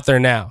options out there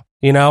now.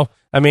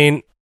 I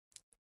mean,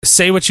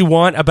 say what you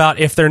want about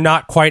if they're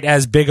not quite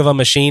as big of a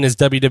machine as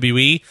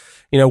WWE.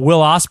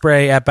 Will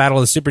Ospreay at Battle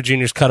of the Super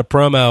Juniors cut a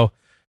promo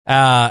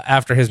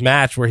after his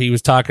match where he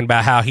was talking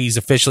about how he's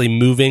officially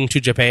moving to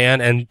Japan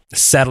and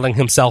settling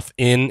himself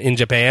in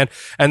Japan,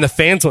 and the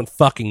fans went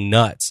fucking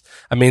nuts.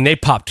 I mean, they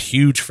popped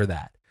huge for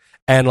that.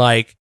 And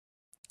like,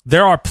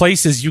 there are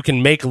places you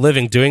can make a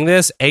living doing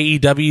this.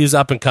 AEW is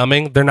up and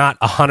coming. They're not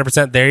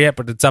 100% there yet,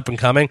 but it's up and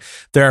coming.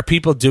 There are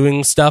people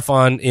doing stuff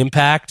on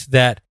Impact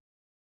that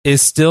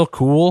is still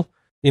cool.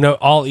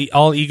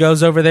 All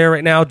Ego's over there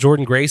right now.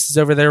 Jordan Grace is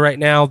over there right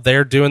now.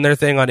 They're doing their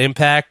thing on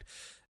Impact.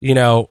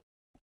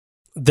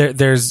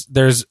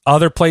 There's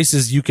other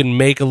places you can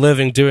make a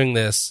living doing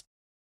this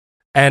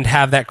and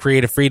have that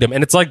creative freedom.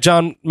 And it's like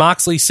Jon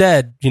Moxley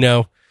said,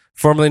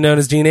 formerly known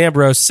as Dean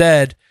Ambrose,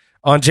 said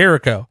on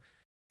Jericho,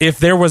 if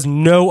there was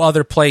no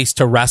other place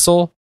to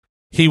wrestle,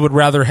 he would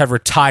rather have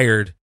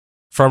retired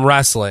from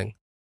wrestling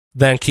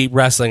than keep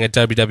wrestling at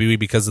WWE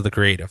because of the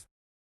creative.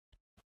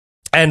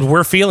 And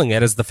we're feeling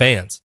it as the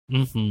fans.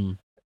 Mm-hmm.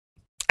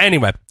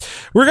 Anyway,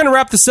 we're going to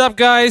wrap this up,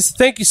 guys.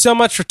 Thank you so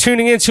much for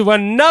tuning in to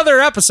another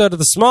episode of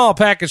the Small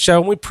Package Show.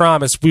 And we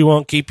promise we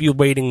won't keep you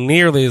waiting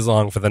nearly as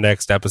long for the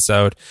next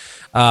episode.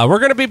 We're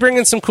going to be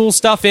bringing some cool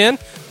stuff in.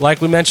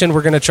 Like we mentioned,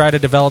 we're going to try to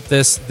develop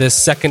this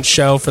second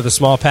show for the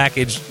Small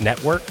Package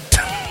Network,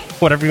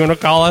 whatever you want to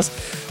call us,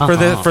 for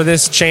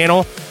this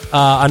channel.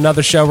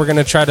 Another show we're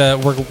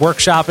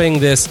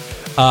workshopping this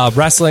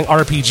wrestling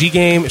RPG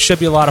game. It should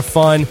be a lot of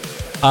fun.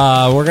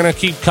 We're going to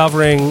keep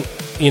covering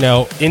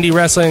indie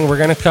wrestling. We're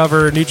going to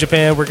cover New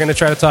Japan. We're going to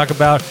try to talk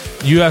about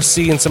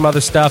UFC and some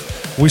other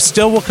stuff. We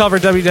still will cover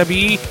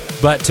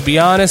WWE, but to be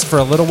honest, for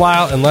a little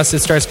while, unless it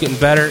starts getting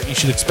better, you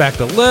should expect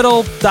a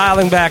little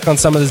dialing back on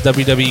some of this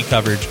WWE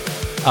coverage,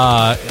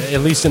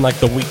 at least in like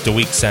the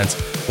week-to-week sense.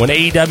 When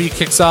AEW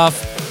kicks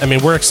off, I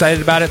mean, we're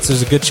excited about it, so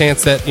there's a good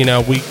chance that,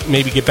 we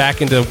maybe get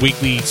back into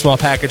weekly small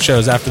package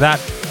shows after that.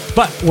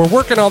 But we're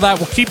working all that.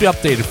 We'll keep you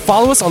updated.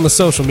 Follow us on the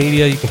social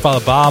media. You can follow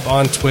Bob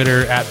on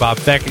Twitter at Bob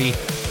Feckety,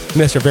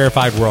 Mr.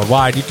 Verified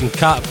Worldwide. You can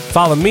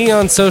follow me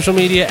on social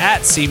media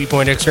at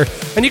CB.Extra,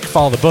 and you can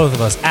follow the both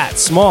of us at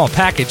Small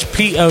Package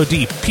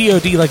POD.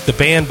 POD like the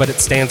band, but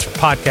it stands for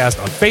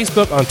podcast on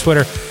Facebook, on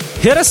Twitter.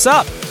 Hit us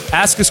up.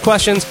 Ask us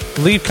questions.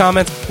 Leave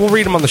comments. We'll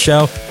read them on the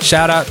show.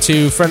 Shout out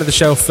to friend of the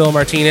show, Phil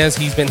Martinez.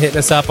 He's been hitting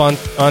us up on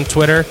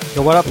Twitter.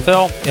 Yo, what up,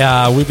 Phil?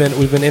 Yeah, we've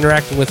been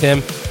interacting with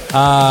him.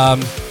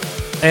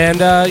 And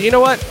you know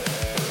what?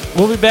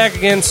 We'll be back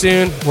again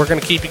soon. We're going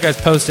to keep you guys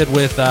posted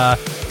with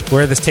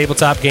where this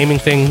tabletop gaming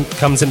thing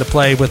comes into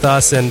play with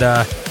us, and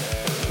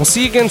We'll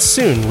see you again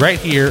soon, right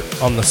here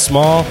on the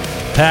Small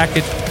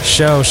Package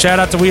Show. Shout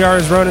out to We Are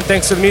As Ronin.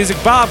 Thanks for the music.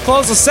 Bob,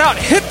 close us out.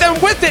 Hit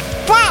them with it.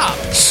 Bye!